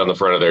CLT on the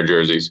front of their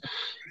jerseys.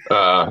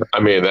 I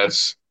mean,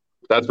 that's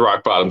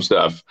rock bottom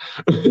stuff.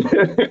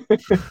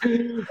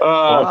 Well,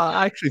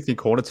 I actually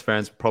think Hornets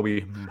fans are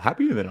probably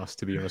happier than us,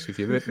 to be honest with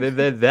you.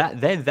 They're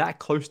that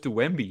close to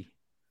Wemby.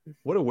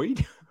 What are we?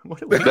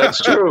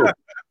 That's true.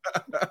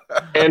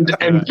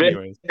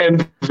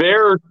 And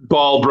their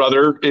ball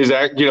brother is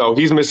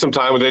he's missed some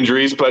time with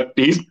injuries, but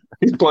he's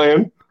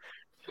playing.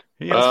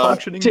 He has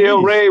functioning.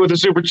 Tail Ray with a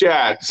super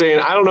chat saying,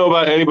 I don't know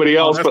about anybody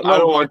else, but I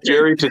don't want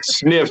Jerry to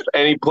sniff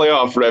any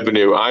playoff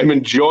revenue. I'm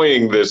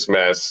enjoying this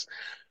mess.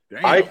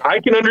 I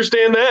can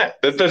understand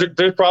that.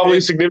 There's probably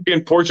a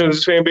significant portion of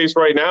this fan base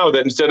right now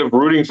that instead of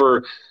rooting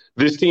for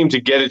this team to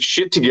get its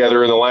shit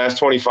together in the last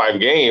 25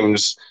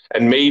 games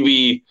and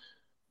maybe,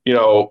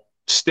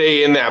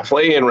 stay in that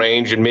play-in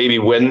range and maybe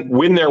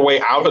win their way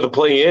out of the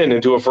play-in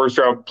into a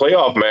first-round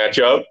playoff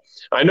matchup.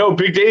 I know,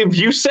 Big Dave,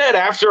 you said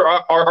after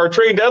our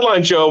trade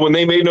deadline show when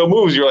they made no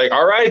moves, you're like,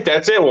 all right,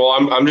 that's it. Well,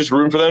 I'm just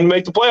rooting for them to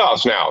make the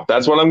playoffs now.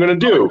 That's what I'm going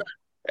to do.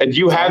 And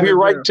you have your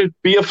right to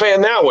be a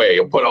fan that way.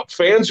 But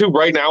fans who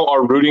right now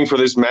are rooting for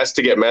this mess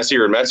to get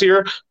messier and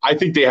messier, I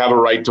think they have a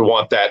right to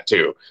want that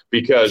too.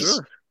 Because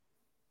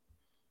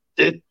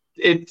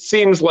it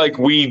seems like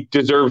we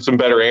deserve some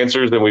better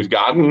answers than we've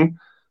gotten.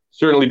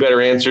 Certainly better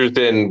answers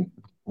than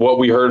what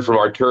we heard from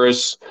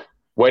Arturas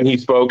when he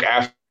spoke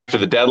after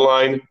the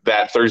deadline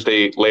that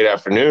Thursday late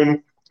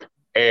afternoon.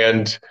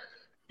 And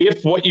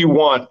if what you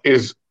want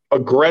is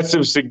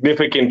aggressive,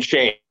 significant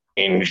change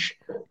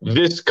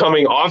this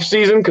coming off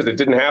season, because it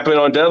didn't happen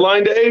on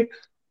deadline day,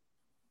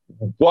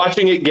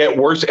 watching it get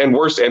worse and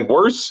worse and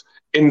worse,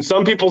 in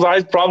some people's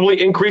eyes,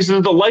 probably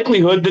increases the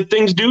likelihood that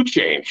things do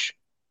change.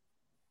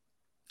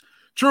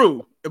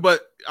 True.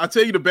 But I'll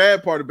tell you the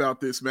bad part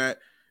about this, Matt,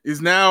 is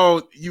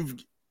now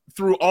you've,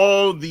 through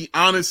all the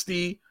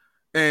honesty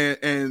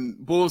and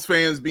Bulls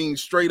fans being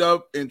straight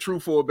up and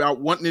truthful about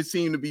wanting this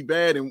team to be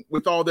bad and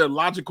with all their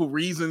logical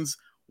reasons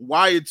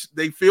why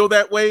they feel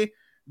that way,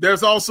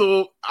 there's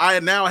also, I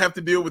now have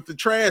to deal with the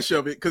trash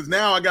of it because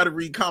now I got to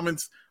read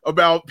comments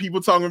about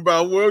people talking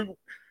about, well,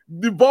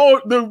 the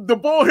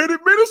ball-headed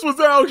Menace was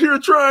out here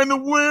trying to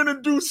win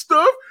and do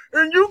stuff,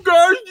 and you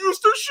guys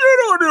used to shit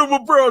on him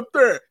about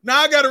that.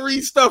 Now I got to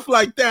read stuff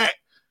like that.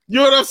 You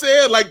know what I'm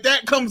saying? Like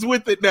that comes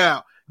with it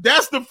now.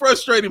 That's the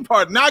frustrating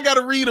part. Now I got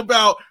to read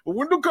about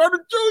Wendell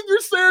Carter Jr.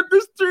 said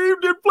this team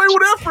didn't play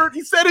with effort.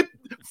 He said it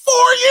 4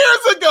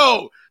 years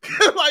ago.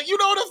 Like, you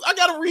know what? I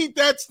got to read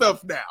that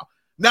stuff now.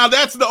 Now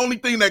that's the only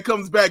thing that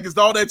comes back is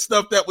all that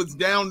stuff that was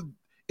down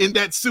in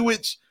that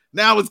sewage.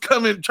 Now it's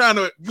coming, trying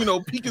to,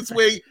 peek its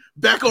way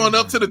back on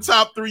up to the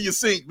top through your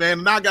sink, man.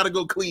 And I got to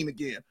go clean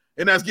again.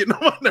 And that's getting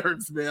on my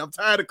nerves, man. I'm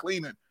tired of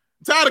cleaning.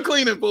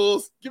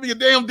 Bulls. Give me a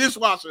damn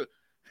dishwasher.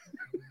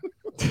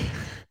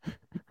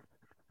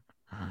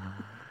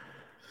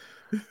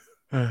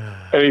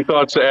 Any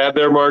thoughts to add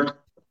there, Mark?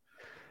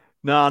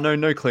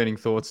 No cleaning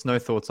thoughts. No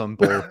thoughts on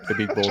the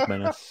big bald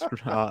Menace.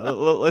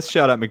 Let's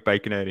shout out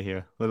McBaconator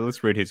here.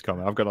 Let's read his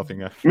comment. I've got nothing.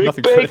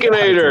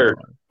 McBaconator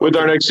with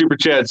our next super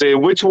chat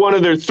saying, which one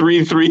of their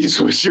 3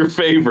 threes was your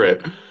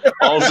favorite?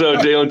 Also,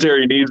 Dalen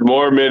Terry needs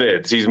more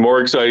minutes. He's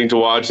more exciting to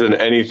watch than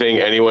anything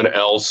anyone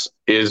else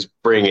is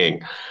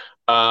bringing.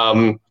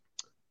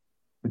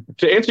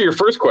 To answer your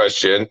first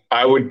question,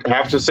 I would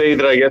have to say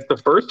that I guess the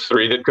first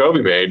 3 that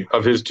Kobe made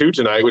of his 2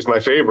 tonight was my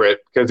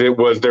favorite because it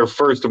was their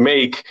first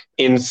make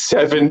in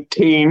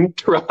 17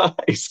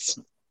 tries.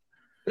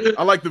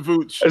 I like the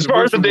Vooch. As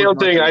far as the Dale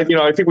thing,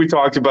 I think we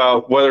talked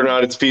about whether or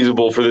not it's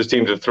feasible for this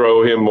team to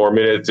throw him more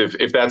minutes.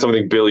 If that's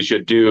something Billy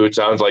should do, it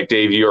sounds like,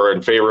 Dave, you are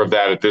in favor of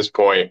that at this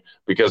point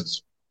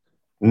because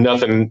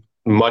nothing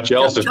much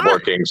else is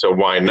working. So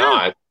why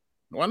not?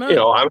 Why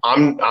not?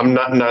 I'm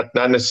not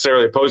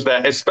necessarily opposed to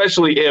that,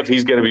 especially if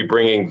he's going to be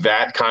bringing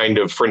that kind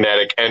of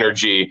frenetic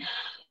energy.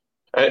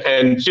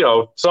 And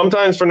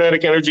sometimes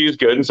frenetic energy is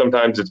good and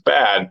sometimes it's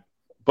bad,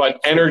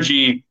 but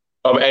energy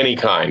of any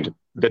kind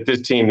that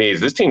this team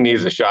needs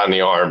a shot in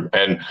the arm.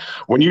 And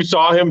when you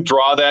saw him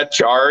draw that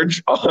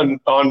charge on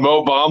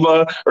Mo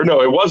Bamba, or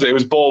no, it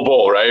was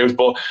Bol, right? It was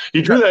Bol.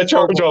 He drew that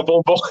charge on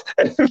Bol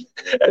and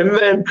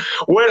then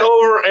went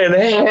over and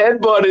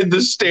headbutted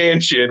the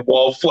stanchion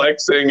while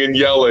flexing and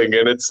yelling.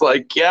 And it's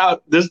like, yeah,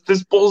 this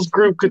Bulls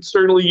group could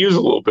certainly use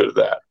a little bit of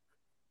that.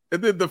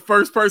 And then the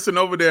first person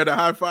over there to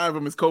high five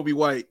him is Kobe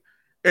White.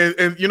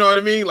 And you know what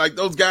I mean? Like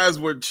those guys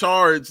were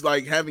charged,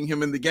 like having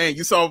him in the game.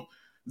 You saw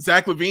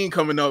Zach LaVine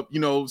coming up,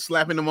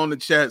 slapping him on the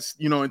chest,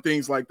 and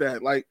things like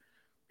that. Like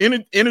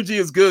energy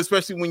is good,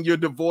 especially when you're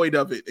devoid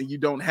of it and you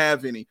don't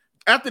have any.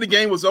 After the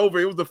game was over,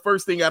 it was the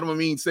first thing Adam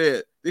Amin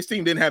said. This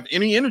team didn't have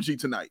any energy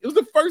tonight. It was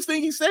the first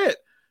thing he said.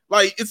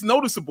 Like, it's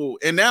noticeable.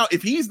 And now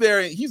if he's there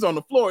and he's on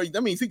the floor,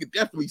 that means he could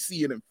definitely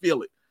see it and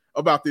feel it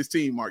about this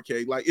team,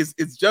 Marquez. Like,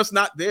 it's just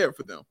not there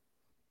for them.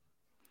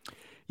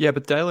 Yeah,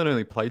 but Dalen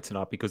only played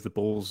tonight because the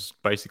Bulls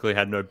basically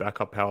had no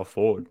backup power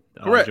forward.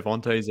 Correct.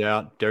 Javonte's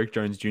out. Derrick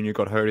Jones Jr.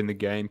 got hurt in the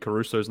game.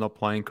 Caruso's not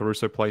playing.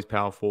 Caruso plays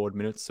power forward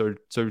minutes. So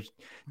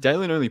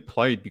Dalen only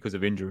played because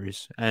of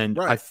injuries. And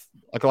right.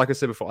 like I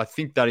said before, I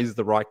think that is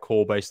the right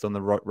call based on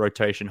the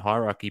rotation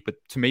hierarchy. But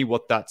to me,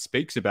 what that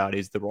speaks about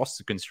is the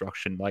roster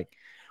construction. Like,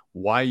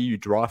 why are you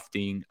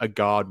drafting a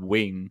guard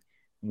wing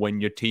when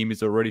your team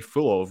is already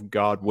full of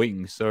guard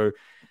wings? So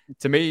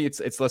to me,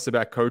 it's less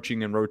about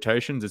coaching and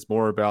rotations. It's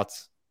more about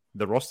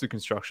the roster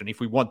construction.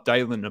 If we want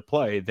Dalen to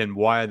play, then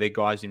why are there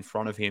guys in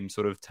front of him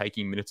sort of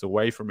taking minutes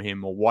away from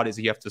him? Or why does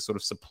he have to sort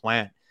of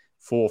supplant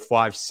 4,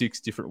 5,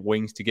 6 different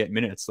wings to get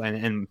minutes?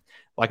 And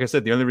like I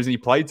said, the only reason he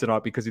played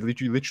tonight because he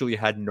literally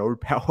had no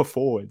power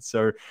forward.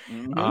 So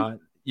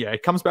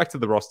it comes back to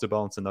the roster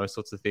balance and those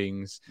sorts of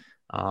things.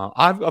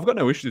 I've got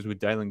no issues with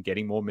Dalen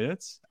getting more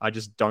minutes. I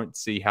just don't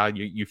see how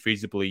you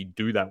feasibly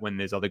do that when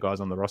there's other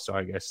guys on the roster,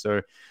 I guess.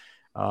 So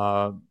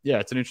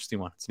it's an interesting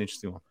one.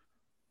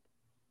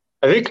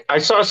 I think I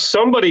saw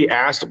somebody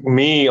ask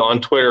me on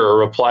Twitter or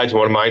reply to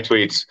one of my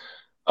tweets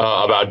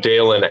about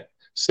Dalen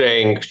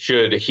saying,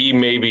 should he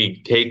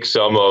maybe take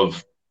some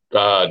of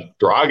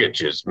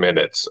Dragic's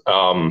minutes?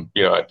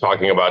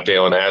 Talking about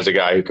Dalen as a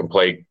guy who can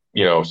play,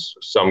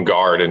 some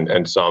guard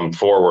and some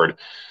forward.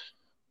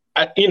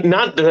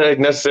 Not that I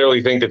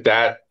necessarily think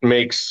that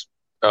makes,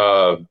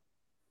 a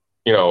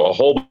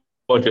whole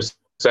bunch of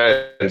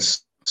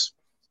sense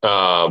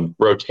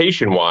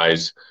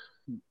rotation-wise,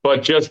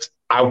 but just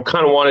I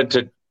kind of wanted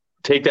to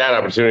take that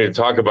opportunity to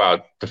talk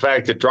about the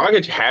fact that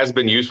Dragic has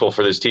been useful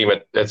for this team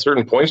at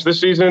certain points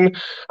this season.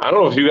 I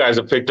don't know if you guys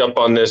have picked up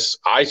on this.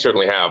 I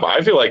certainly have.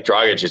 I feel like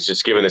Dragic is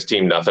just giving this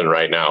team nothing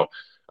right now.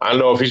 I don't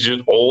know if he's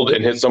just old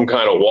and hit some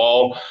kind of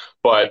wall,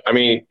 but I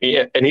mean,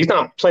 and he's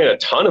not playing a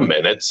ton of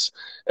minutes,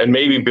 and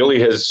maybe Billy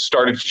has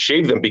started to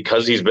shave them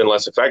because he's been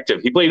less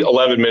effective. He played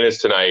 11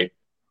 minutes tonight,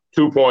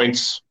 2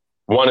 points,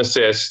 1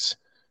 assist.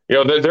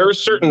 There are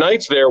certain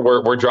nights there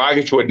where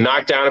Dragic would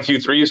knock down a few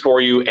threes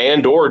for you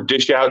and or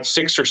dish out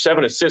 6 or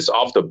 7 assists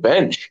off the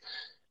bench.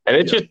 And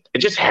it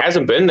just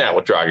hasn't been that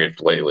with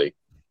Dragic lately.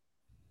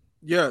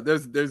 Yeah,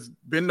 there's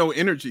been no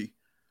energy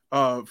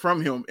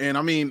from him. And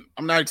I mean,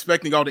 I'm not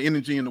expecting all the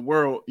energy in the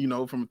world,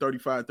 from a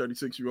 35,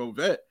 36-year-old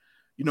vet,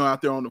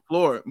 out there on the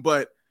floor.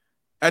 But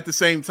at the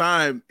same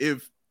time,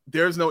 if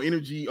there's no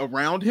energy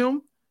around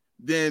him,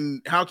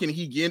 then how can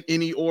he get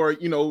any or,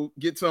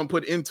 get some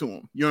put into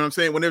him? You know what I'm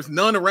saying? When there's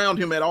none around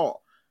him at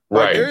all.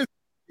 Like, right.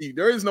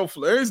 There is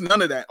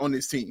none of that on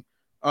this team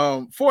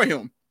for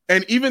him.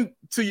 And even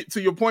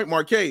to your point,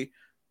 Marquez,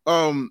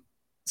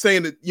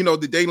 saying that,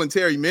 the Dalen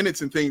Terry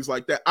minutes and things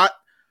like that.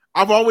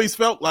 I've always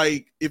felt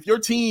like if your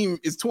team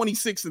is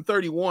 26 and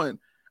 31,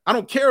 I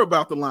don't care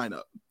about the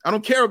lineup. I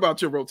don't care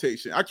about your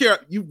rotation. I care.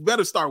 You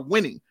better start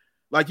winning.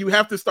 Like, you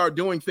have to start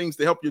doing things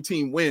to help your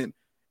team win.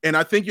 And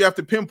I think you have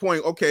to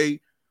pinpoint, okay,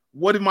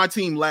 what is my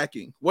team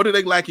lacking? What are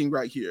they lacking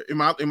right here?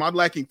 Am I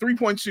lacking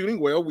 3-point shooting?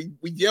 Well, we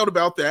yelled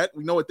about that.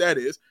 We know what that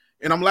is.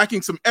 And I'm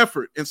lacking some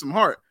effort and some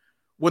heart.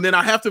 Well, then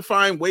I have to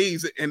find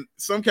ways and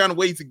some kind of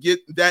ways to get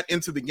that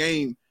into the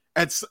game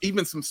at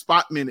even some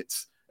spot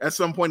minutes at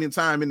some point in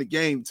time in the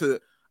game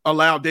to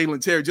allow Dalen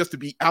Terry just to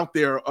be out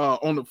there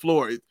on the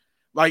floor.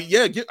 Like,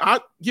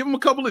 give him a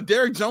couple of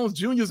Derrick Jones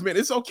Jr.'s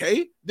minutes. It's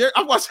okay.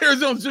 I watched Derrick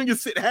Jones Jr.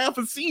 sit half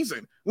a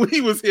season when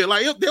he was here.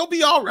 Like, they'll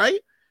be all right.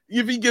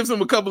 If he gives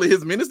them a couple of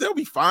his minutes, they'll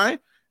be fine.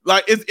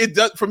 Like, it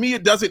does for me.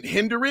 It doesn't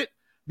hinder it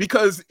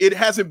because it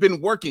hasn't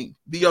been working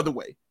the other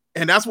way.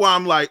 And that's why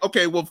I'm like,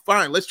 okay, well,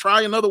 fine. Let's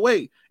try another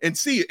way and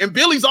see it. And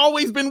Billy's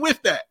always been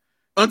with that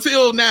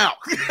until now.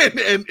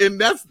 and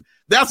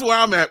that's where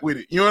I'm at with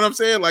it. You know what I'm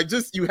saying? Like,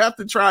 just, you have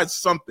to try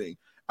something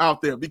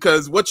out there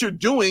because what you're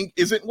doing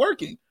isn't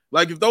working.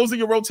 Like, if those are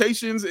your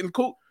rotations and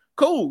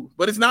cool,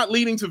 but it's not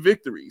leading to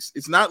victories.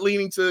 It's not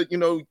leading to,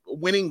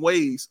 winning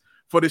ways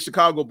for the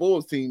Chicago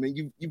Bulls team. And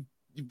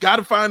you've got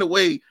to find a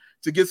way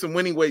to get some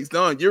winning ways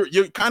done.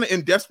 You're kind of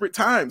in desperate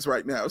times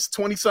right now. It's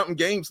 20-something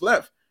games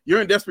left.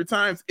 You're in desperate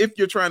times if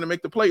you're trying to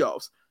make the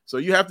playoffs. So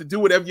you have to do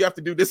whatever you have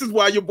to do. This is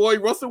why your boy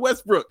Russell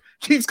Westbrook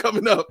keeps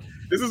coming up.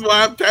 This is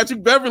why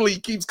Patrick Beverley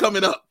keeps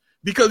coming up,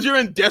 because you're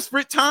in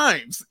desperate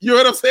times. You know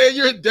what I'm saying?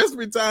 You're in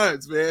desperate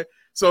times, man.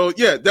 So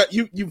yeah, that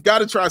you've got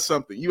to try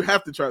something. You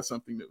have to try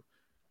something new.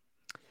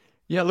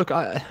 Yeah, look,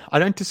 I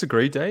don't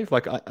disagree, Dave.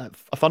 Like, I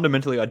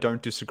fundamentally, I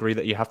don't disagree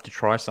that you have to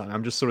try something.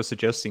 I'm just sort of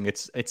suggesting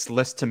it's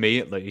less, to me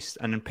at least,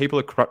 and people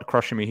are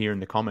crushing me here in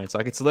the comments.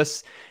 Like,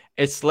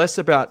 it's less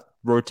about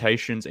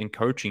rotations and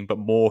coaching, but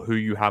more who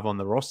you have on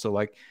the roster.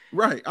 Like,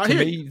 right. To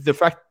me, the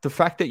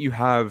fact that you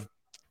have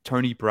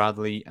Tony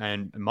Bradley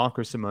and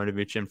Marko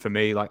Simonovic. And for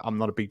me, like, I'm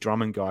not a big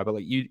Drummond guy, but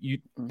like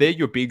they're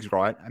your bigs,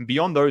 right? And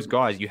beyond those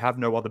guys, you have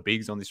no other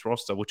bigs on this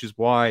roster, which is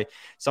why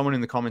someone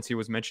in the comments here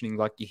was mentioning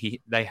like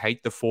they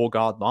hate the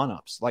 4-guard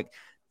lineups. Like,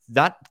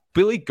 that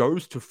Billy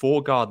goes to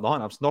 4-guard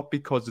lineups, not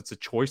because it's a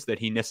choice that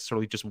he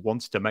necessarily just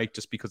wants to make,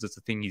 just because it's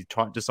a thing he's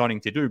deciding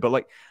to do. But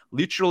like,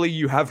 literally,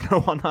 you have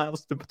no one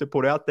else to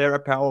put out there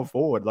at power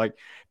forward. Like,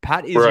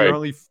 Pat is your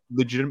only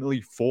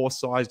legitimately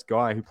 4-sized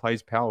guy who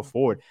plays power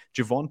forward.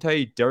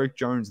 Javonte, Derek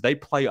Jones, they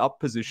play up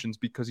positions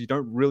because you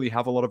don't really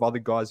have a lot of other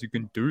guys who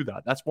can do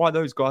that. That's why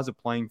those guys are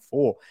playing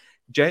 4.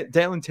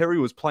 Dalen Terry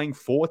was playing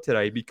 4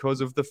 today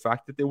because of the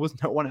fact that there was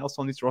no one else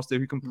on this roster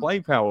who can play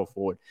power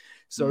forward.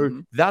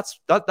 So that's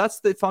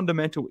the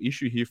fundamental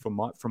issue here from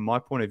my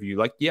point of view.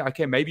 Like, yeah,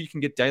 okay, maybe you can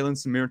get Dalen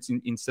Samiritz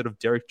instead of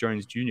Derek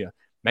Jones Jr.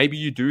 Maybe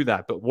you do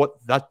that, but what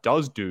that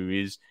does do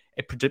is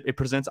it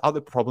presents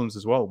other problems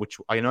as well, which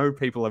I know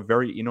people are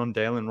very in on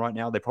Dalen right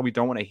now. They probably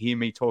don't want to hear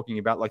me talking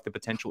about like the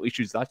potential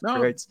issues that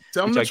creates,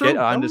 which I get,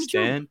 I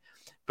understand,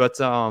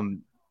 but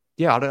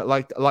yeah, I don't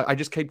like I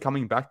just keep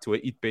coming back to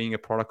it being a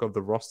product of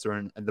the roster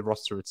and the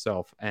roster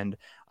itself. And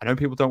I know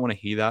people don't want to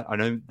hear that. I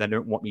know they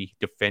don't want me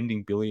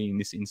defending Billy in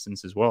this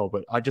instance as well,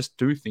 but I just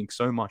do think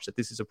so much that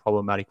this is a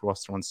problematic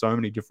roster on so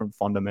many different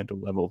fundamental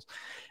levels.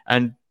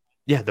 And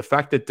yeah, the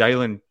fact that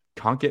Dalen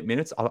can't get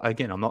minutes, I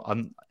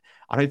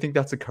don't think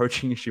that's a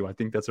coaching issue. I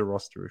think that's a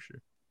roster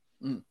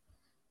issue.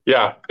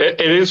 Yeah,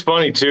 it is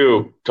funny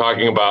too,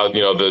 talking about,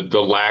 you know,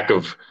 the lack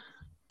of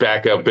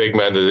backup big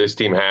men that this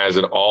team has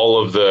and all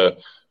of the,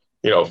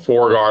 you know,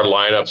 4-guard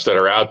lineups that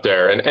are out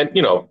there. And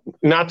you know,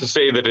 not to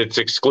say that it's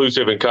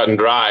exclusive and cut and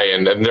dry,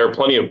 and there are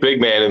plenty of big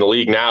men in the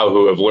league now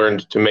who have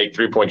learned to make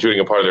 3-point shooting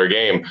a part of their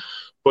game.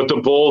 But the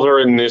Bulls are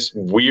in this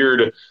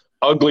weird,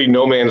 ugly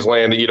no man's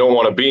land that you don't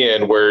want to be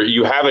in, where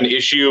you have an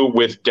issue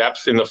with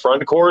depth in the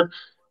front court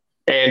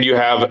and you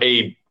have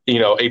a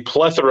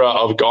plethora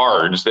of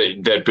guards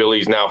that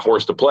Billy's now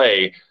forced to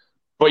play,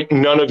 but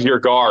none of your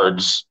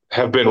guards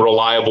have been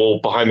reliable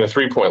behind the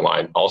 3-point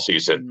line all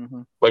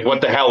season. Like,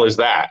 what the hell is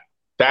that?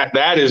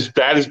 That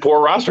is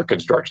poor roster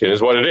construction,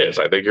 is what it is.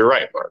 I think you're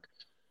right, Mark.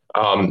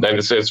 And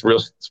it's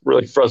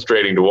really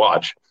frustrating to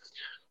watch.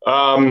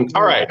 All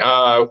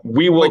right,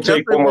 we will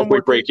take one more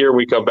quick break here.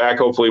 We come back.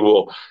 Hopefully,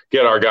 we'll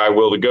get our guy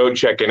Will the Goat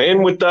checking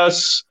in with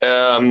us.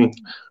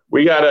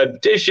 We got to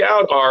dish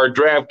out our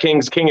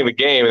DraftKings King of the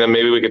Game, and then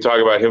maybe we could talk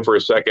about him for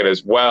a second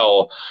as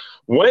well.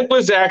 Went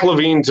with Zach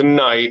LaVine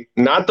tonight.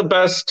 Not the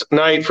best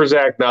night for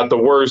Zach, not the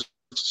worst.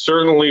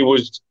 Certainly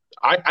was,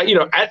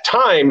 at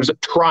times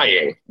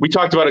trying. We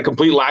talked about a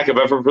complete lack of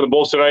effort for the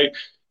Bulls tonight.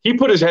 He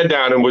put his head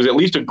down and was at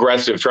least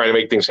aggressive trying to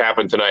make things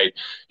happen tonight.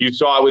 You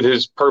saw it with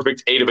his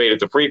perfect 8 of 8 at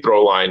the free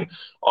throw line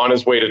on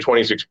his way to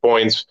 26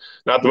 points.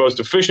 Not the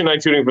most efficient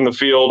night shooting from the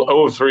field.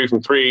 0 of 3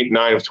 from 3,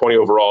 9 of 20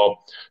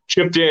 overall.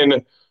 Chipped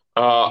in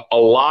a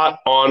lot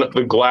on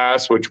the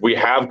glass, which we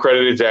have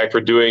credited Zach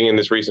for doing in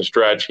this recent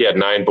stretch. He had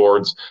 9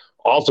 boards,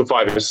 also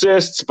 5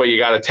 assists, but you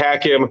got to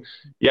attack him.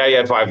 Yeah, he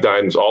had 5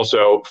 dimes,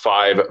 also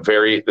 5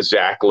 very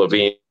Zach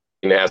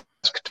LaVine-esque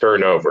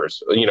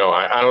turnovers. You know,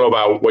 I don't know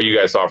about what you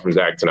guys saw from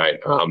Zach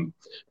tonight,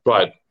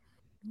 but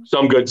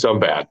some good, some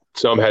bad.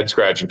 Some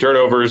head-scratching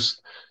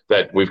turnovers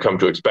that we've come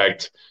to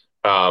expect.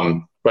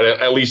 But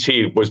at least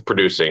he was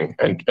producing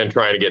and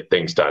trying to get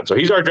things done. So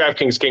he's our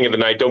DraftKings King of the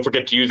Night. Don't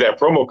forget to use that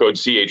promo code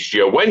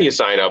CHGO when you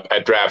sign up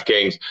at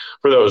DraftKings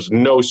for those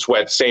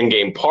no-sweat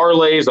same-game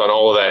parlays on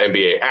all of that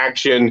NBA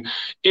action.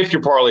 If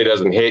your parlay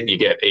doesn't hit, you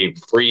get a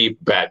free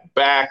bet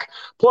back.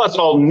 Plus,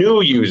 all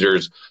new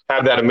users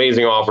have that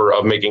amazing offer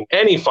of making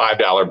any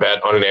 $5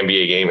 bet on an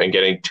NBA game and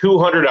getting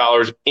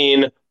 $200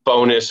 in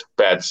bonus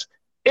bets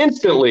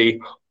instantly,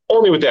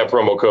 only with that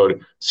promo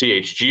code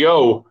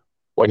CHGO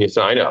when you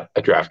sign up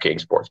at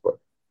DraftKings Sportsbook.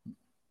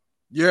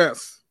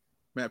 Yes,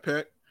 Matt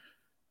Peck.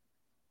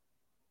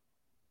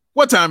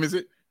 What time is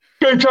it?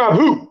 Game time,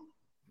 who?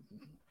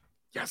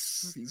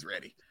 Yes, he's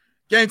ready.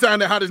 Game time,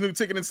 the hottest new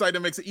ticketing site that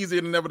makes it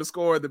easier than ever to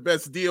score the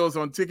best deals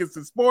on tickets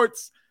to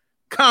sports,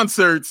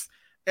 concerts,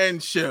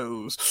 and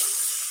shows.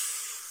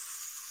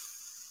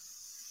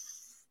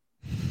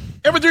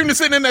 Ever dreamed of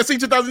sitting in that seat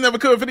you thought you never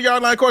could for the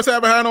yard-line course,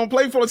 have behind on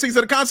play for the seats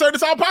at a concert?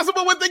 It's all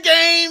possible with the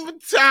Game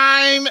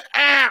Time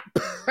app.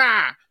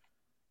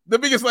 The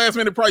biggest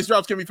last-minute price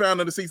drops can be found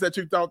on the seats that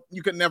you thought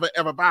you could never,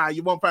 ever buy.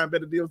 You won't find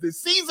better deals this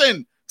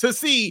season to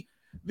see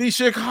the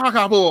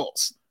Chicago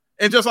Bulls.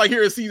 And just like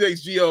here at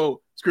CHGO,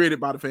 it's created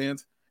by the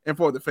fans and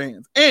for the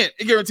fans. And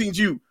it guarantees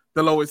you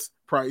the lowest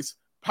price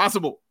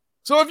possible.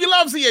 So if you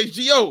love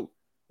CHGO,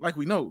 like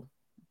we know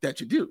that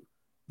you do,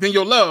 then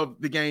you'll love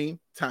the Game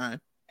Time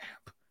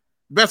app.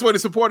 Best way to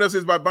support us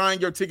is by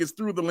buying your tickets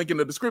through the link in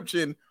the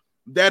description.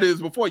 That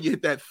is before you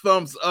hit that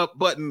thumbs up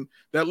button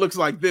that looks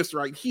like this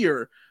right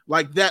here,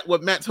 like that,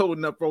 what Matt's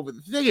holding up over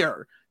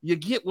there. You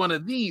get one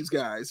of these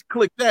guys,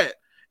 click that,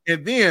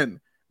 and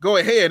then go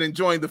ahead and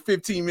join the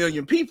 15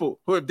 million people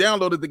who have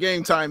downloaded the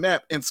Game Time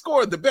app and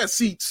scored the best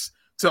seats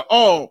to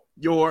all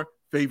your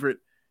favorite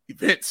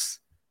events.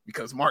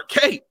 Because Mark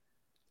K,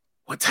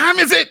 what time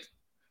is it?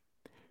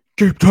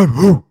 Cheap time.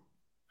 Who?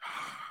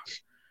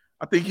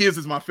 I think his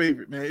is my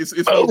favorite, man. It's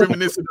more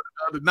reminiscent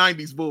of the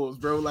 '90s Bulls,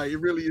 bro. Like it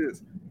really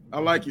is.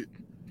 I like it.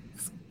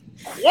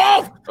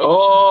 Quoth!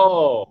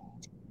 Oh,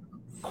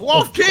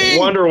 Quoth King!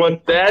 wonder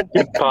what that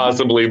could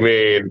possibly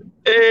mean.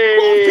 Quoth King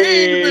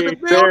is in Hey, the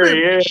there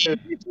building.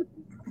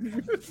 he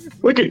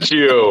is. Look at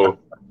you.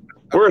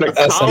 We're in a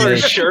collared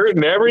shirt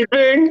and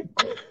everything.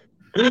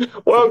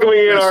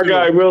 Welcoming in our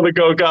guy, Will the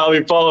Go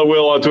Golly. Follow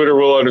Will on Twitter,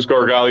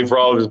 Will_Golly, for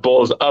all of his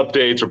Bulls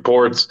updates,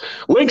 reports,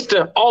 links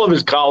to all of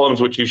his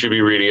columns, which you should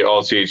be reading at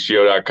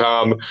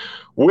allchgo.com.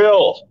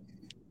 Will,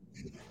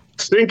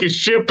 sink is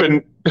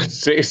shipping.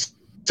 Sink is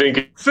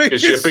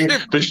shipping.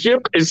 The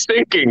ship is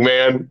sinking,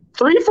 man.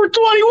 3 for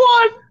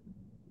 21.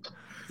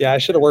 Yeah, I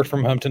should have worked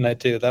from home tonight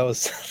too. That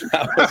was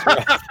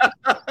rough.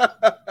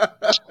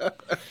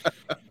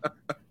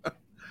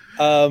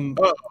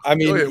 I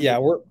mean, yeah,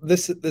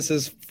 this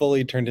is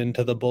fully turned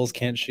into the Bulls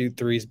can't shoot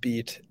threes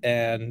beat,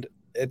 and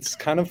it's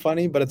kind of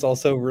funny, but it's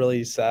also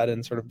really sad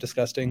and sort of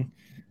disgusting.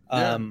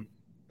 Yeah.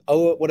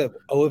 0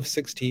 of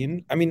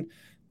 16. I mean,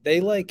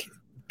 they like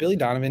Billy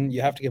Donovan.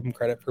 You have to give him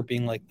credit for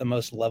being like the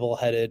most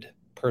level-headed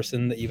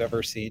person that you've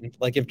ever seen.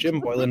 Like if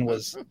Jim Boylan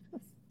was,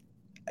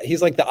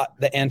 he's like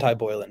the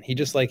anti-Boylan. He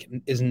just like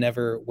is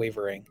never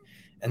wavering.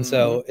 And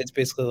so it's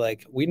basically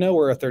like, we know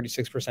we're a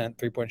 36%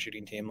 three-point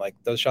shooting team. Like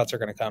those shots are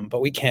going to come,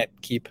 but we can't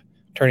keep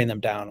turning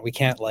them down. We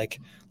can't like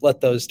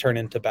let those turn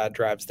into bad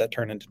drives that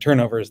turn into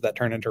turnovers that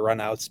turn into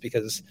runouts,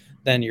 because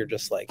then you're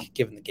just like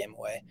giving the game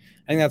away.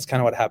 I think that's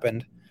kind of what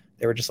happened.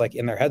 They were just like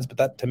in their heads, but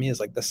that to me is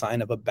like the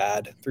sign of a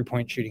bad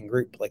three-point shooting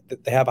group. Like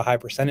they have a high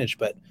percentage,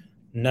 but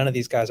none of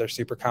these guys are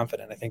super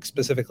confident. I think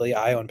specifically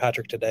Io and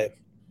Patrick today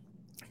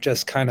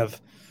just kind of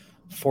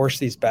forced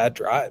these bad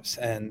drives,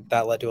 and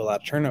that led to a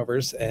lot of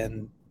turnovers,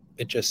 and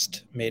it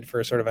just made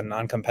for sort of a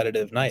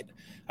non-competitive night.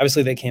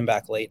 Obviously they came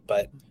back late,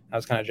 but I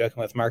was kind of joking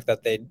with Mark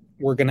that they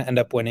were going to end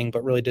up winning,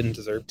 but really didn't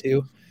deserve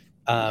to.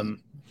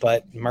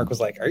 But Mark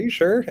was like, "Are you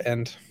sure?"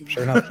 And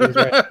sure enough, he was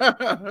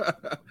right.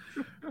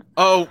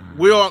 Oh,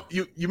 Will,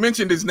 you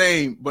mentioned his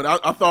name, but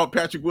I thought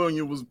Patrick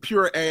Williams was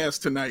pure ass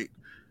tonight.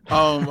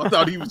 I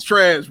thought he was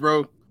trash,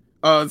 bro.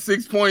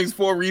 6 points,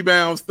 4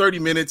 rebounds, 30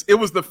 minutes. It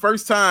was the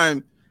first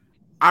time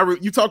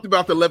you talked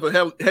about the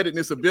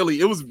level-headedness of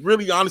Billy. It was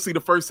really honestly the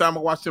first time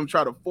I watched him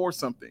try to force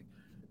something,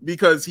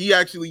 because he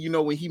actually,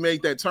 when he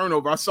made that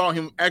turnover, I saw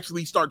him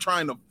actually start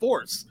trying to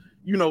force,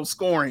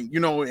 scoring,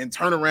 and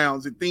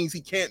turnarounds and things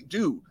he can't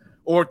do,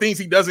 or things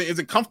he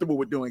isn't comfortable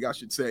with doing, I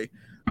should say.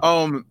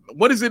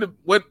 What is it?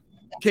 What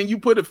can you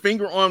put a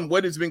finger on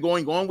what has been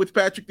going on with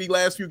Patrick the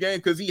last few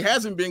games? Because he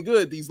hasn't been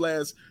good these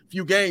last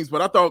few games,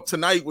 but I thought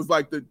tonight was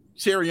like the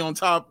cherry on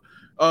top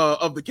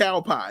of the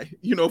cow pie,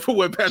 for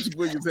what Patrick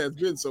Williams has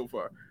been so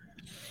far.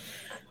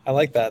 I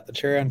like that, the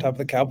cherry on top of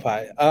the cow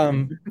pie.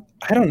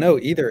 I don't know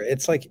either.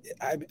 It's like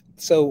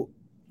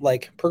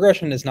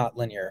progression is not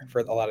linear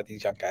for a lot of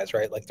these young guys,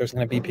 right? Like there's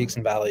going to be peaks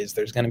and valleys.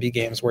 There's going to be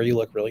games where you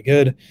look really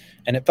good,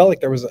 and it felt like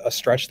there was a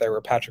stretch there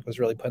where Patrick was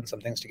really putting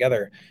some things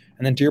together.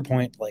 And then to your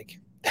point, like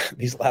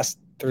these last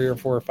 3 or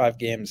 4 or 5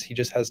 games, he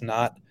just has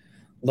not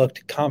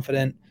looked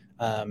confident.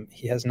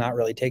 He has not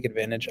really taken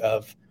advantage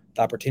of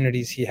the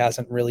opportunities. He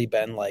hasn't really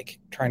been like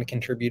trying to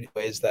contribute in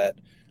ways that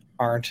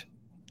aren't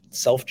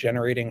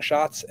self-generating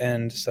shots.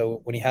 And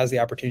so when he has the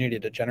opportunity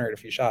to generate a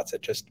few shots,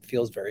 it just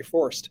feels very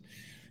forced.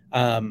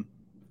 I'm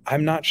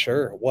not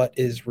sure what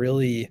is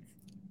really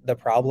the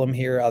problem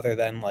here, other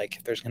than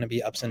like there's going to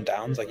be ups and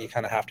downs. Like you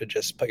kind of have to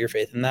just put your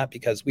faith in that,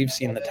 because we've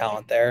seen the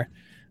talent there.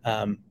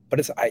 But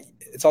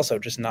it's also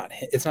just not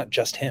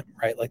just him,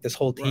 right? Like this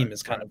whole team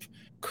is kind of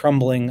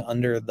crumbling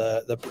under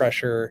the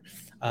pressure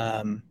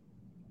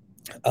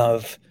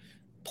of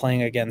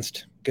playing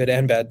against good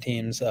and bad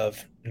teams,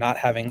 of not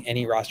having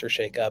any roster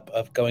shakeup,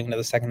 of going into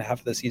the second half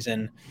of the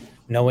season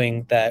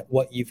knowing that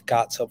what you've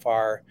got so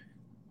far,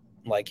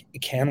 like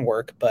it can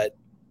work, but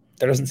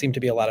there doesn't seem to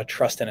be a lot of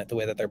trust in it the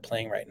way that they're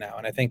playing right now.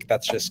 And I think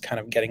that's just kind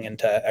of getting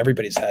into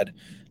everybody's head.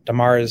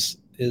 DeMar is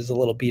a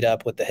little beat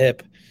up with the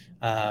hip.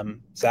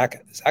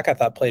 Zach, I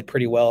thought played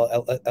pretty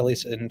well, at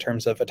least in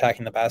terms of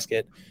attacking the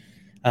basket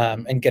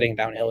and getting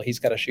downhill. He's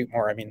got to shoot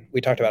more. I mean,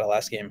 we talked about it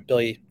last game.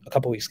 Billy, a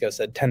couple weeks ago,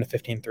 said 10 to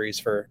 15 threes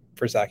for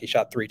Zach. He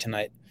shot 3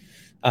 tonight.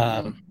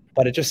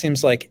 But it just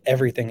seems like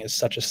everything is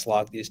such a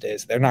slog these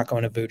days. They're not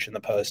going to Vooch in the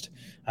post.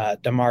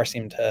 DeMar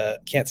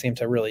can't seem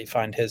to really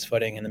find his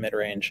footing in the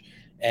mid-range.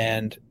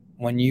 And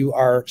when you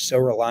are so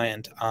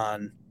reliant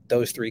on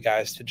those 3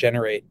 guys to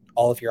generate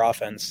all of your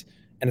offense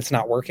and it's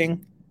not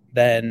working,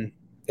 then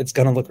it's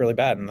going to look really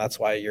bad. And that's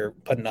why you're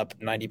putting up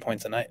 90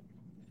 points a night.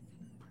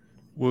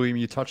 William,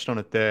 you touched on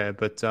it there,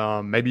 but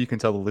maybe you can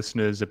tell the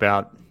listeners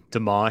about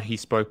DeMar. He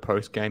spoke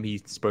post-game. He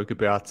spoke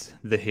about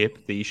the hip,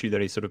 the issue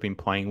that he's sort of been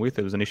playing with.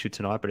 It was an issue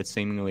tonight, but it's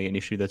seemingly an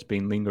issue that's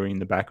been lingering in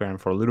the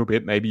background for a little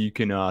bit. Maybe you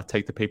can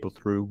take the people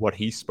through what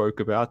he spoke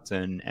about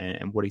and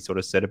what he sort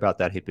of said about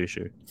that hip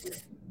issue.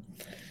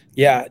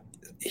 Yeah,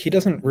 he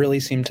doesn't really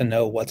seem to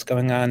know what's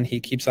going on.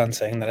 He keeps on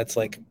saying that it's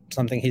like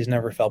something he's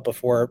never felt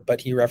before, but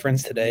he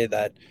referenced today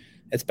that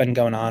it's been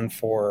going on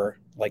for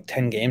like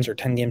 10 games or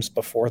 10 games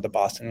before the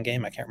Boston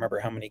game. I can't remember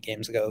how many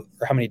games ago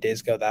or how many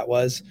days ago that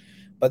was,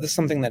 but this is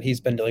something that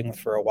he's been dealing with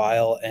for a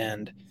while.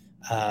 And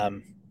I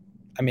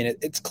mean,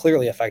 it's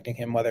clearly affecting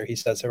him, whether he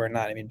says so or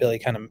not. I mean, Billy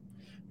kind of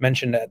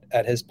mentioned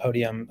at his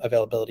podium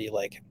availability,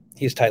 like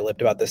he's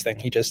tight-lipped about this thing.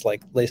 He just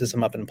like laces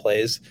him up and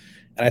plays.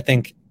 And I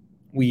think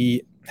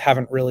we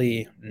haven't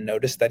really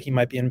noticed that he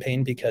might be in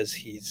pain because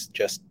he's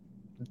just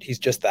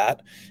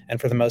that.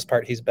 And for the most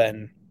part, he's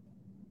been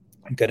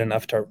good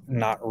enough to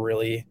not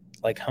really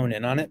like hone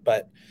in on it.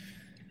 But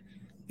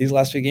these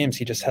last few games,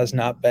 he just has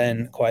not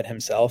been quite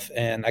himself.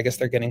 And I guess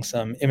they're getting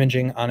some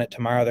imaging on it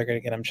tomorrow. They're going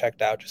to get him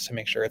checked out just to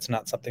make sure it's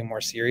not something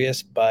more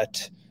serious.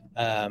 But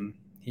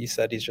he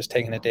said he's just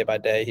taking it day by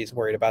day. He's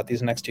worried about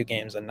these next 2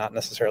 games and not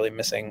necessarily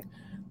missing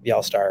the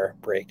All-Star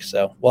break.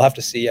 So we'll have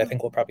to see. I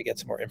think we'll probably get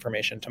some more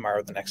information tomorrow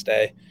or the next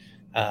day.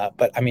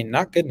 But I mean,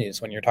 not good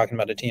news when you're talking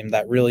about a team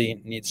that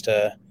really needs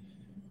to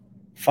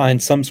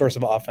find some source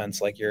of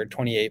offense, like your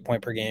 28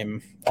 point per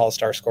game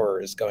All-Star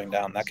scorer is going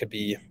down. That could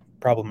be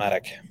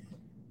problematic.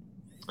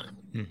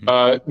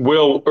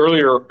 Will,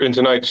 earlier in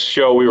tonight's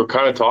show, we were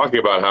kind of talking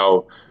about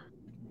how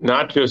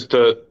not just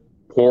the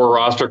poor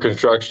roster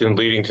construction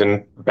leading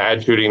to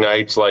bad shooting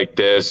nights like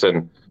this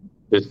and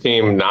this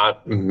team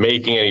not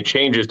making any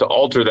changes to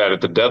alter that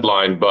at the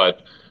deadline,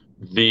 but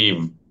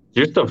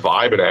just the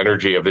vibe and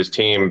energy of this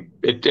team,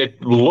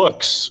 it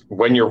looks,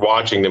 when you're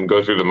watching them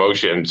go through the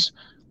motions,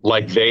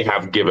 like they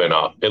have given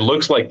up. It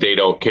looks like they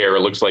don't care.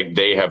 It looks like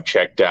they have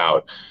checked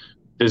out.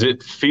 Does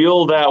it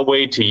feel that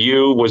way to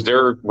you? Was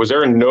there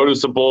a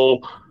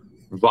noticeable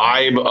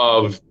vibe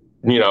of,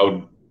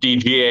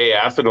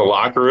 DGAF in the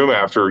locker room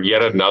after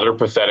yet another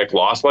pathetic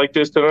loss like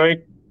this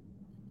tonight?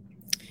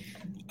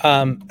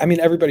 I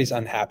mean, everybody's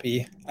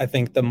unhappy. I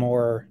think the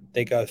more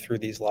they go through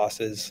these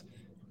losses,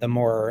 the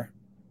more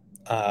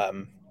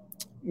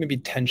maybe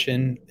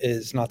tension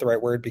is not the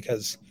right word,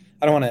 because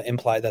I don't want to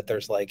imply that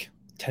there's like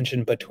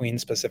tension between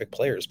specific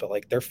players, but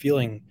like they're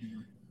feeling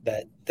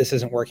that this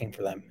isn't working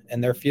for them.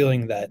 And they're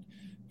feeling that,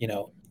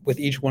 with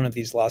each one of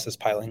these losses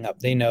piling up,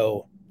 they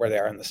know where they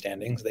are in the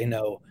standings. They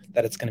know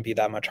that it's going to be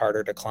that much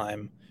harder to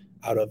climb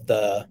out of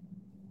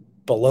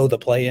below the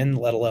play-in,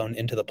 let alone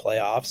into the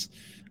playoffs.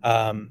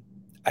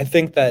 I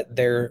think that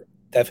they're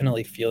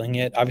definitely feeling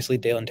it. Obviously,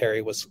 Dalen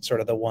Terry was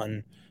sort of the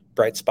one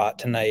bright spot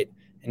tonight,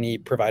 and he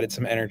provided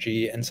some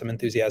energy and some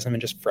enthusiasm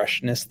and just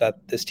freshness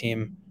that this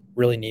team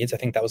really needs. I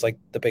think that was like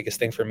the biggest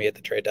thing for me at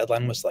the trade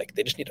deadline was like,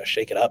 they just need to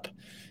shake it up.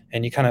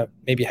 And you kind of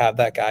maybe have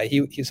that guy.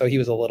 He was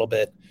a little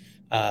bit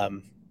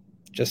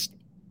just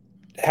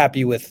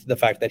happy with the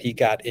fact that he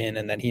got in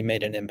and then he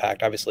made an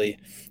impact. Obviously,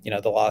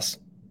 the loss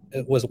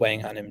was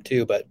weighing on him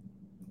too, but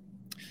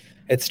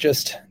it's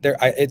just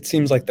it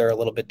seems like they're a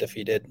little bit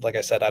defeated. Like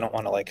I said, I don't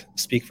want to like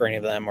speak for any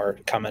of them or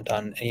comment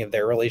on any of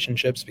their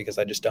relationships because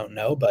I just don't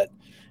know, but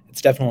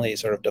it's definitely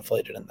sort of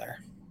deflated in there.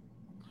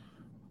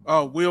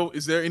 Will,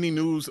 is there any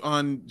news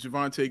on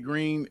Javonte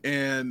Green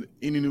and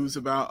any news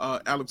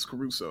about Alex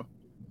Caruso?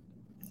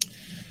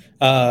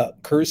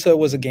 Caruso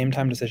was a game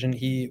time decision.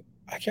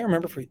 I can't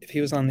remember if he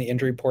was on the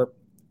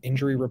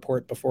injury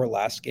report before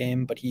last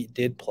game, but he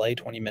did play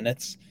 20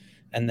 minutes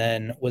and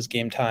then was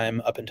game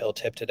time up until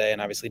tip today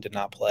and obviously did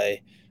not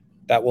play.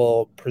 That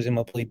will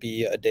presumably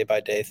be a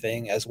day-by-day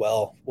thing as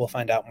well. We'll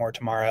find out more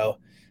tomorrow.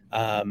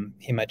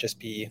 He might just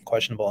be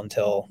questionable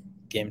until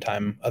game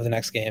time of the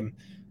next game.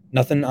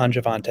 Nothing on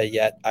Javonte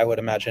yet. I would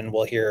imagine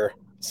we'll hear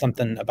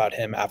something about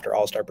him after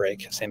All-Star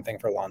break. Same thing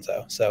for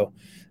Lonzo. So,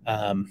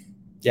 I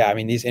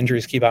mean, these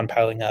injuries keep on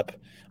piling up.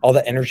 All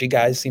the energy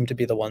guys seem to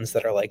be the ones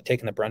that are like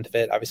taking the brunt of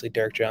it. Obviously,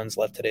 Derek Jones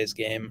left today's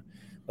game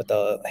with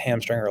the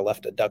hamstring or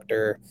left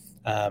adductor.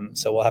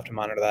 So we'll have to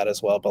monitor that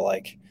as well. But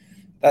like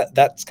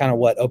that's kind of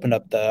what opened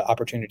up the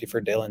opportunity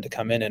for Dalen to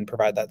come in and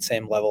provide that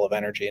same level of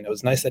energy. And it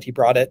was nice that he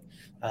brought it.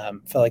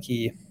 Felt like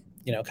he,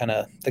 kind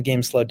of the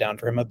game slowed down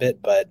for him a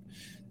bit, but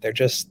they're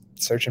just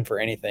searching for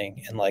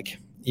anything. And like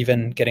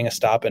even getting a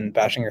stop and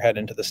bashing your head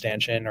into the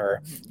stanchion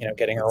or,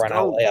 getting a run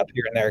out layup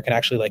here and there can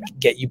actually like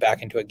get you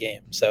back into a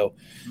game. So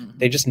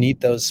they just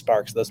need those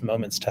sparks, those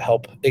moments to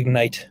help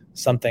ignite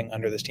something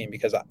under this team,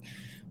 because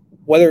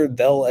whether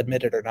they'll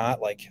admit it or not,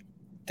 like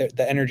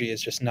the energy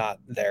is just not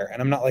there.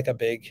 And I'm not like a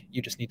big,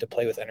 you just need to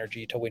play with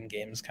energy to win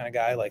games kind of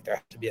guy. Like there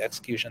has to be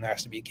execution, there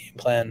has to be a game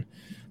plan,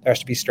 there has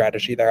to be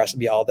strategy, there has to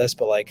be all this.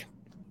 But like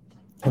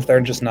if they're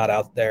just not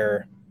out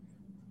there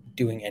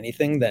doing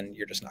anything, then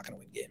you're just not going to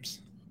win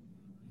games.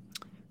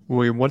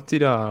 William, what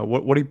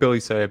did Billy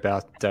say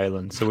about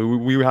Dalen? So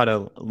we had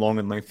a long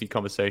and lengthy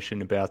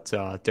conversation about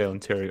Dalen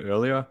Terry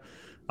earlier.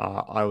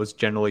 I was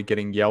generally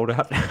getting yelled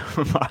at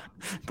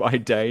by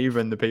Dave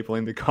and the people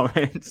in the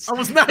comments. I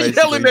was not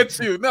yelling at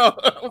you. No,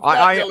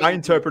 I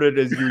interpreted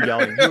it as you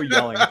yelling. You were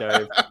yelling,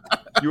 Dave.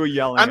 You were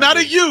yelling. I'm not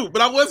at you,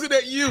 but I wasn't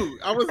at you.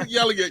 I wasn't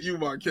yelling at you,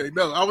 Mark K.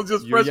 No, I was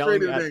just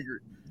frustrated and angry.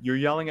 You're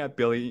yelling at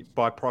Billy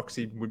by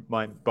proxy.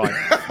 By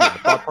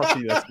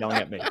proxy, that's yelling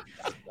at me.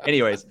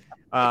 Anyways,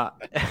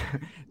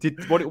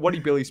 What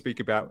did Billy speak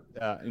about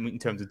in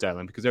terms of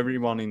Dalen? Because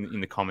everyone in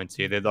the comments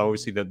here, they're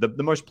obviously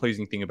the most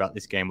pleasing thing about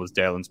this game was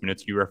Dalen's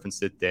minutes. You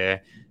referenced it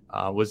there.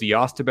 Was he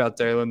asked about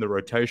Dalen, the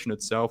rotation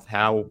itself,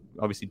 how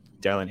obviously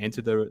Dalen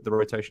entered the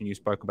rotation? You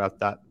spoke about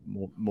that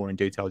more in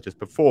detail just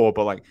before,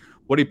 but like,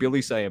 what did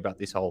Billy say about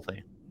this whole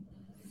thing?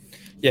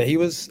 Yeah, he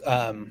was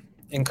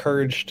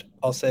encouraged,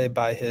 I'll say,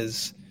 by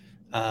his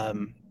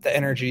the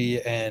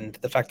energy and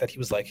the fact that he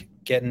was like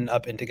getting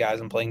up into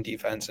guys and playing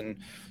defense and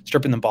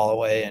stripping the ball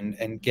away and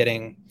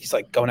he's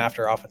like going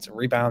after offensive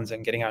rebounds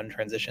and getting out in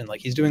transition.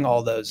 Like he's doing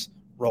all those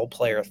role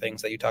player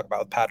things that you talk about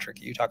with Patrick,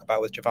 you talk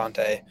about with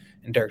Javonte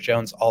and Derek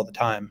Jones all the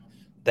time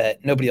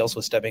that nobody else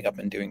was stepping up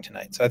and doing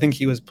tonight. So I think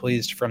he was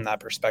pleased from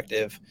that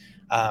perspective.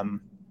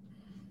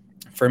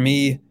 For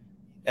me,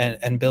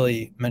 and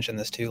Billy mentioned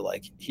this too,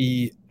 like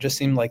he just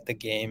seemed like the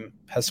game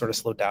has sort of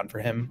slowed down for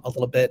him a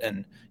little bit,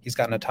 and he's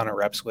gotten a ton of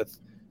reps with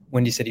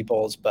Windy City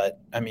Bulls.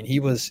 But I mean,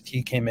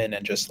 he came in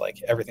and just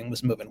like everything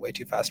was moving way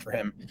too fast for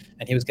him,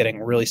 and he was getting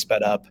really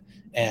sped up.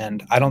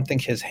 And I don't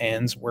think his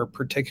hands were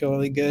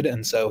particularly good,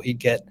 and so he'd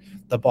get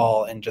the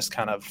ball and just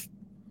kind of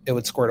it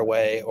would squirt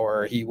away,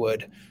 or he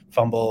would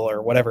fumble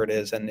or whatever it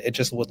is, and it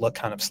just would look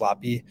kind of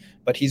sloppy.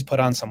 But he's put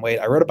on some weight.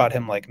 I wrote about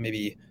him like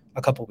maybe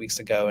a couple weeks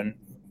ago, and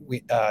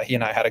he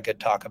and I had a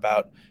good talk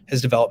about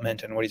his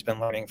development and what he's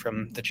been learning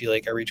from the G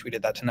League. I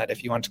retweeted that tonight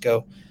if you want to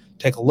go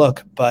take a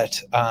look.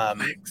 But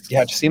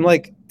yeah, it seemed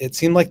like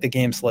the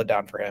game slowed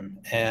down for him,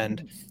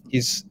 and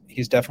he's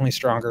definitely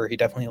stronger. He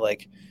definitely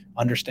like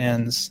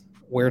understands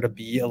where to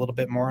be a little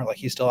bit more. Like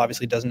he still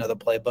obviously doesn't know the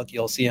playbook.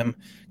 You'll see him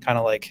kind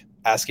of like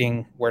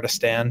asking where to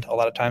stand a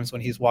lot of times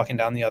when he's walking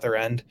down the other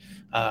end,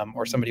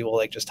 or somebody will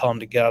like just tell him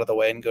to get out of the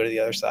way and go to the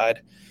other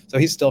side. So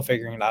he's still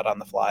figuring it out on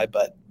the fly,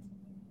 but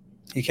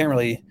you can't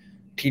really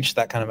teach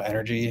that kind of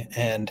energy,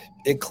 and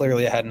it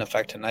clearly had an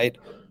effect tonight.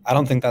 I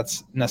don't think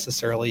that's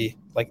necessarily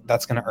like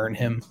that's going to earn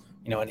him,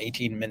 an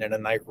 18-minute a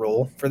night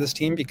role for this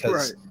team,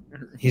 because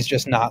he's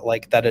just not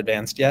like that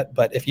advanced yet.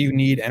 But if you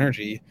need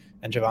energy,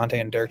 and Javonte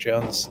and Derek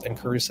Jones and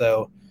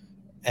Caruso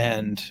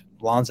and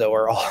Lonzo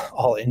are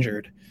all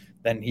injured,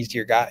 then he's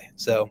your guy.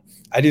 So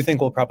I do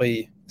think we'll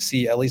probably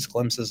see at least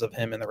glimpses of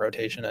him in the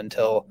rotation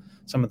until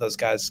some of those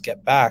guys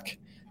get back.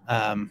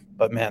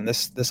 But man,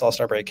 this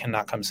All-Star break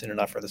cannot come soon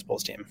enough for this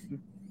Bulls team.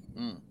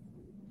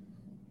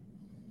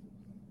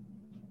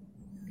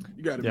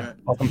 You got it, Matt.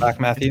 Welcome back,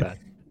 Matthew.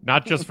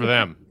 Not just for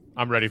them.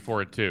 I'm ready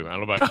for it too. I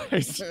don't know about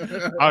guys.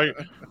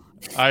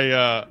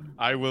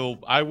 I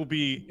will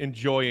be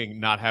enjoying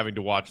not having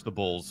to watch the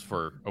Bulls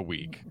for a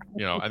week,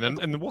 and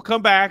then we'll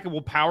come back and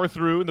we'll power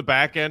through in the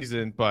back end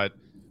season. But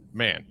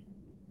man,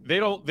 they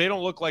don't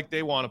look like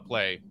they want to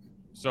play.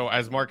 So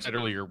as Mark said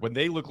earlier, when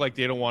they look like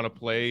they don't want to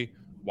play,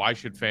 why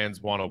should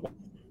fans want to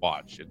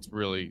watch? It's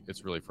really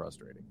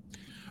frustrating.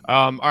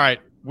 All right,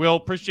 Will,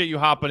 appreciate you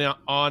hopping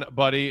on,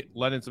 buddy,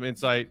 lending some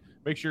insight.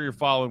 Make sure you're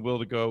following Will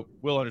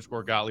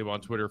 _Gottlieb on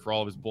Twitter for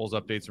all of his Bulls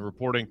updates and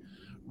reporting.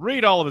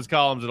 Read all of his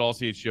columns at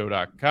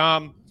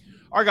allchgo.com.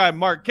 Our guy,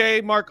 Mark K.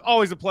 Mark,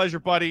 always a pleasure,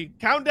 buddy.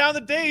 Count down the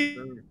days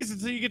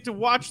until you get to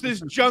watch this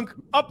junk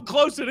up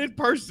close and in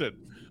person.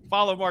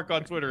 Follow Mark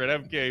on Twitter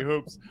at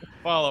MKHoops.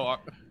 Follow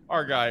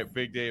our guy,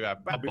 Big Dave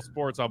at Babel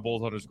Sports on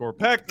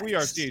Bulls_Peck. We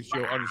are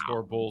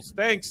CHGO_Bulls.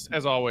 Thanks,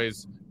 as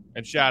always,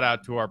 and shout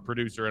out to our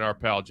producer and our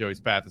pal, Joey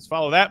Spathis.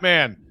 Follow that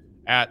man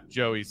at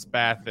Joey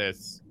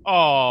Spathis.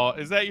 Oh,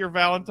 is that your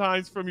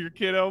Valentine's from your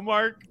kiddo,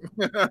 Mark?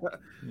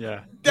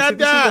 Yeah. This is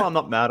why I'm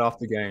not mad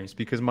after games,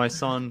 because my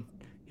son,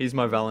 he's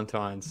my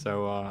Valentine.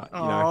 So,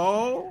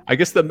 I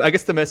guess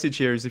the message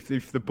here is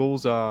if the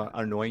Bulls are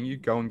annoying you,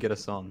 go and get a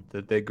son.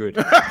 They're good.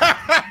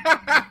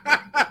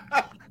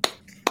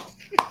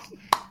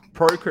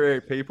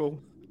 Procreate, people.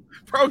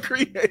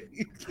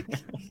 Procreate.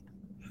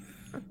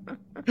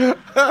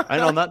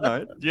 And on that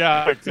note,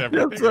 yes, sir.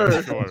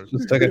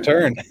 Just took a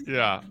turn.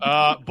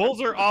 Yeah.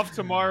 Bulls are off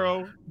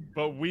tomorrow,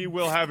 but we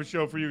will have a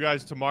show for you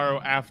guys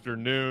tomorrow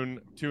afternoon.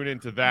 Tune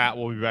into that.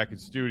 We'll be back in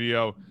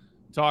studio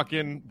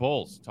talking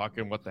Bulls,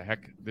 talking what the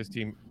heck this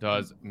team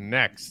does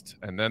next.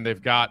 And then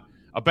they've got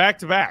a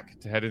back-to-back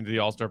to head into the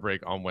All-Star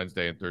break on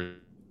Wednesday and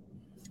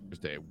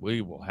Thursday.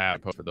 We will have a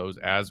post for those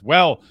as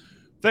well.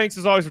 Thanks,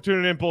 as always, for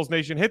tuning in, Bulls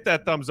Nation. Hit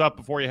that thumbs up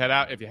before you head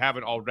out if you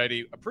haven't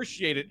already.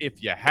 Appreciate it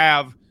if you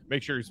have.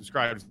 Make sure you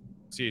subscribe to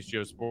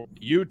CHGO Sport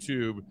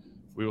YouTube.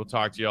 We will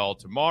talk to you all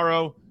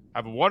tomorrow.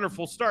 Have a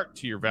wonderful start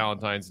to your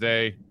Valentine's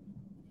Day.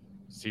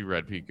 See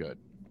Red Pete good.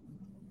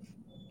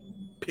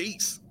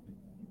 Peace.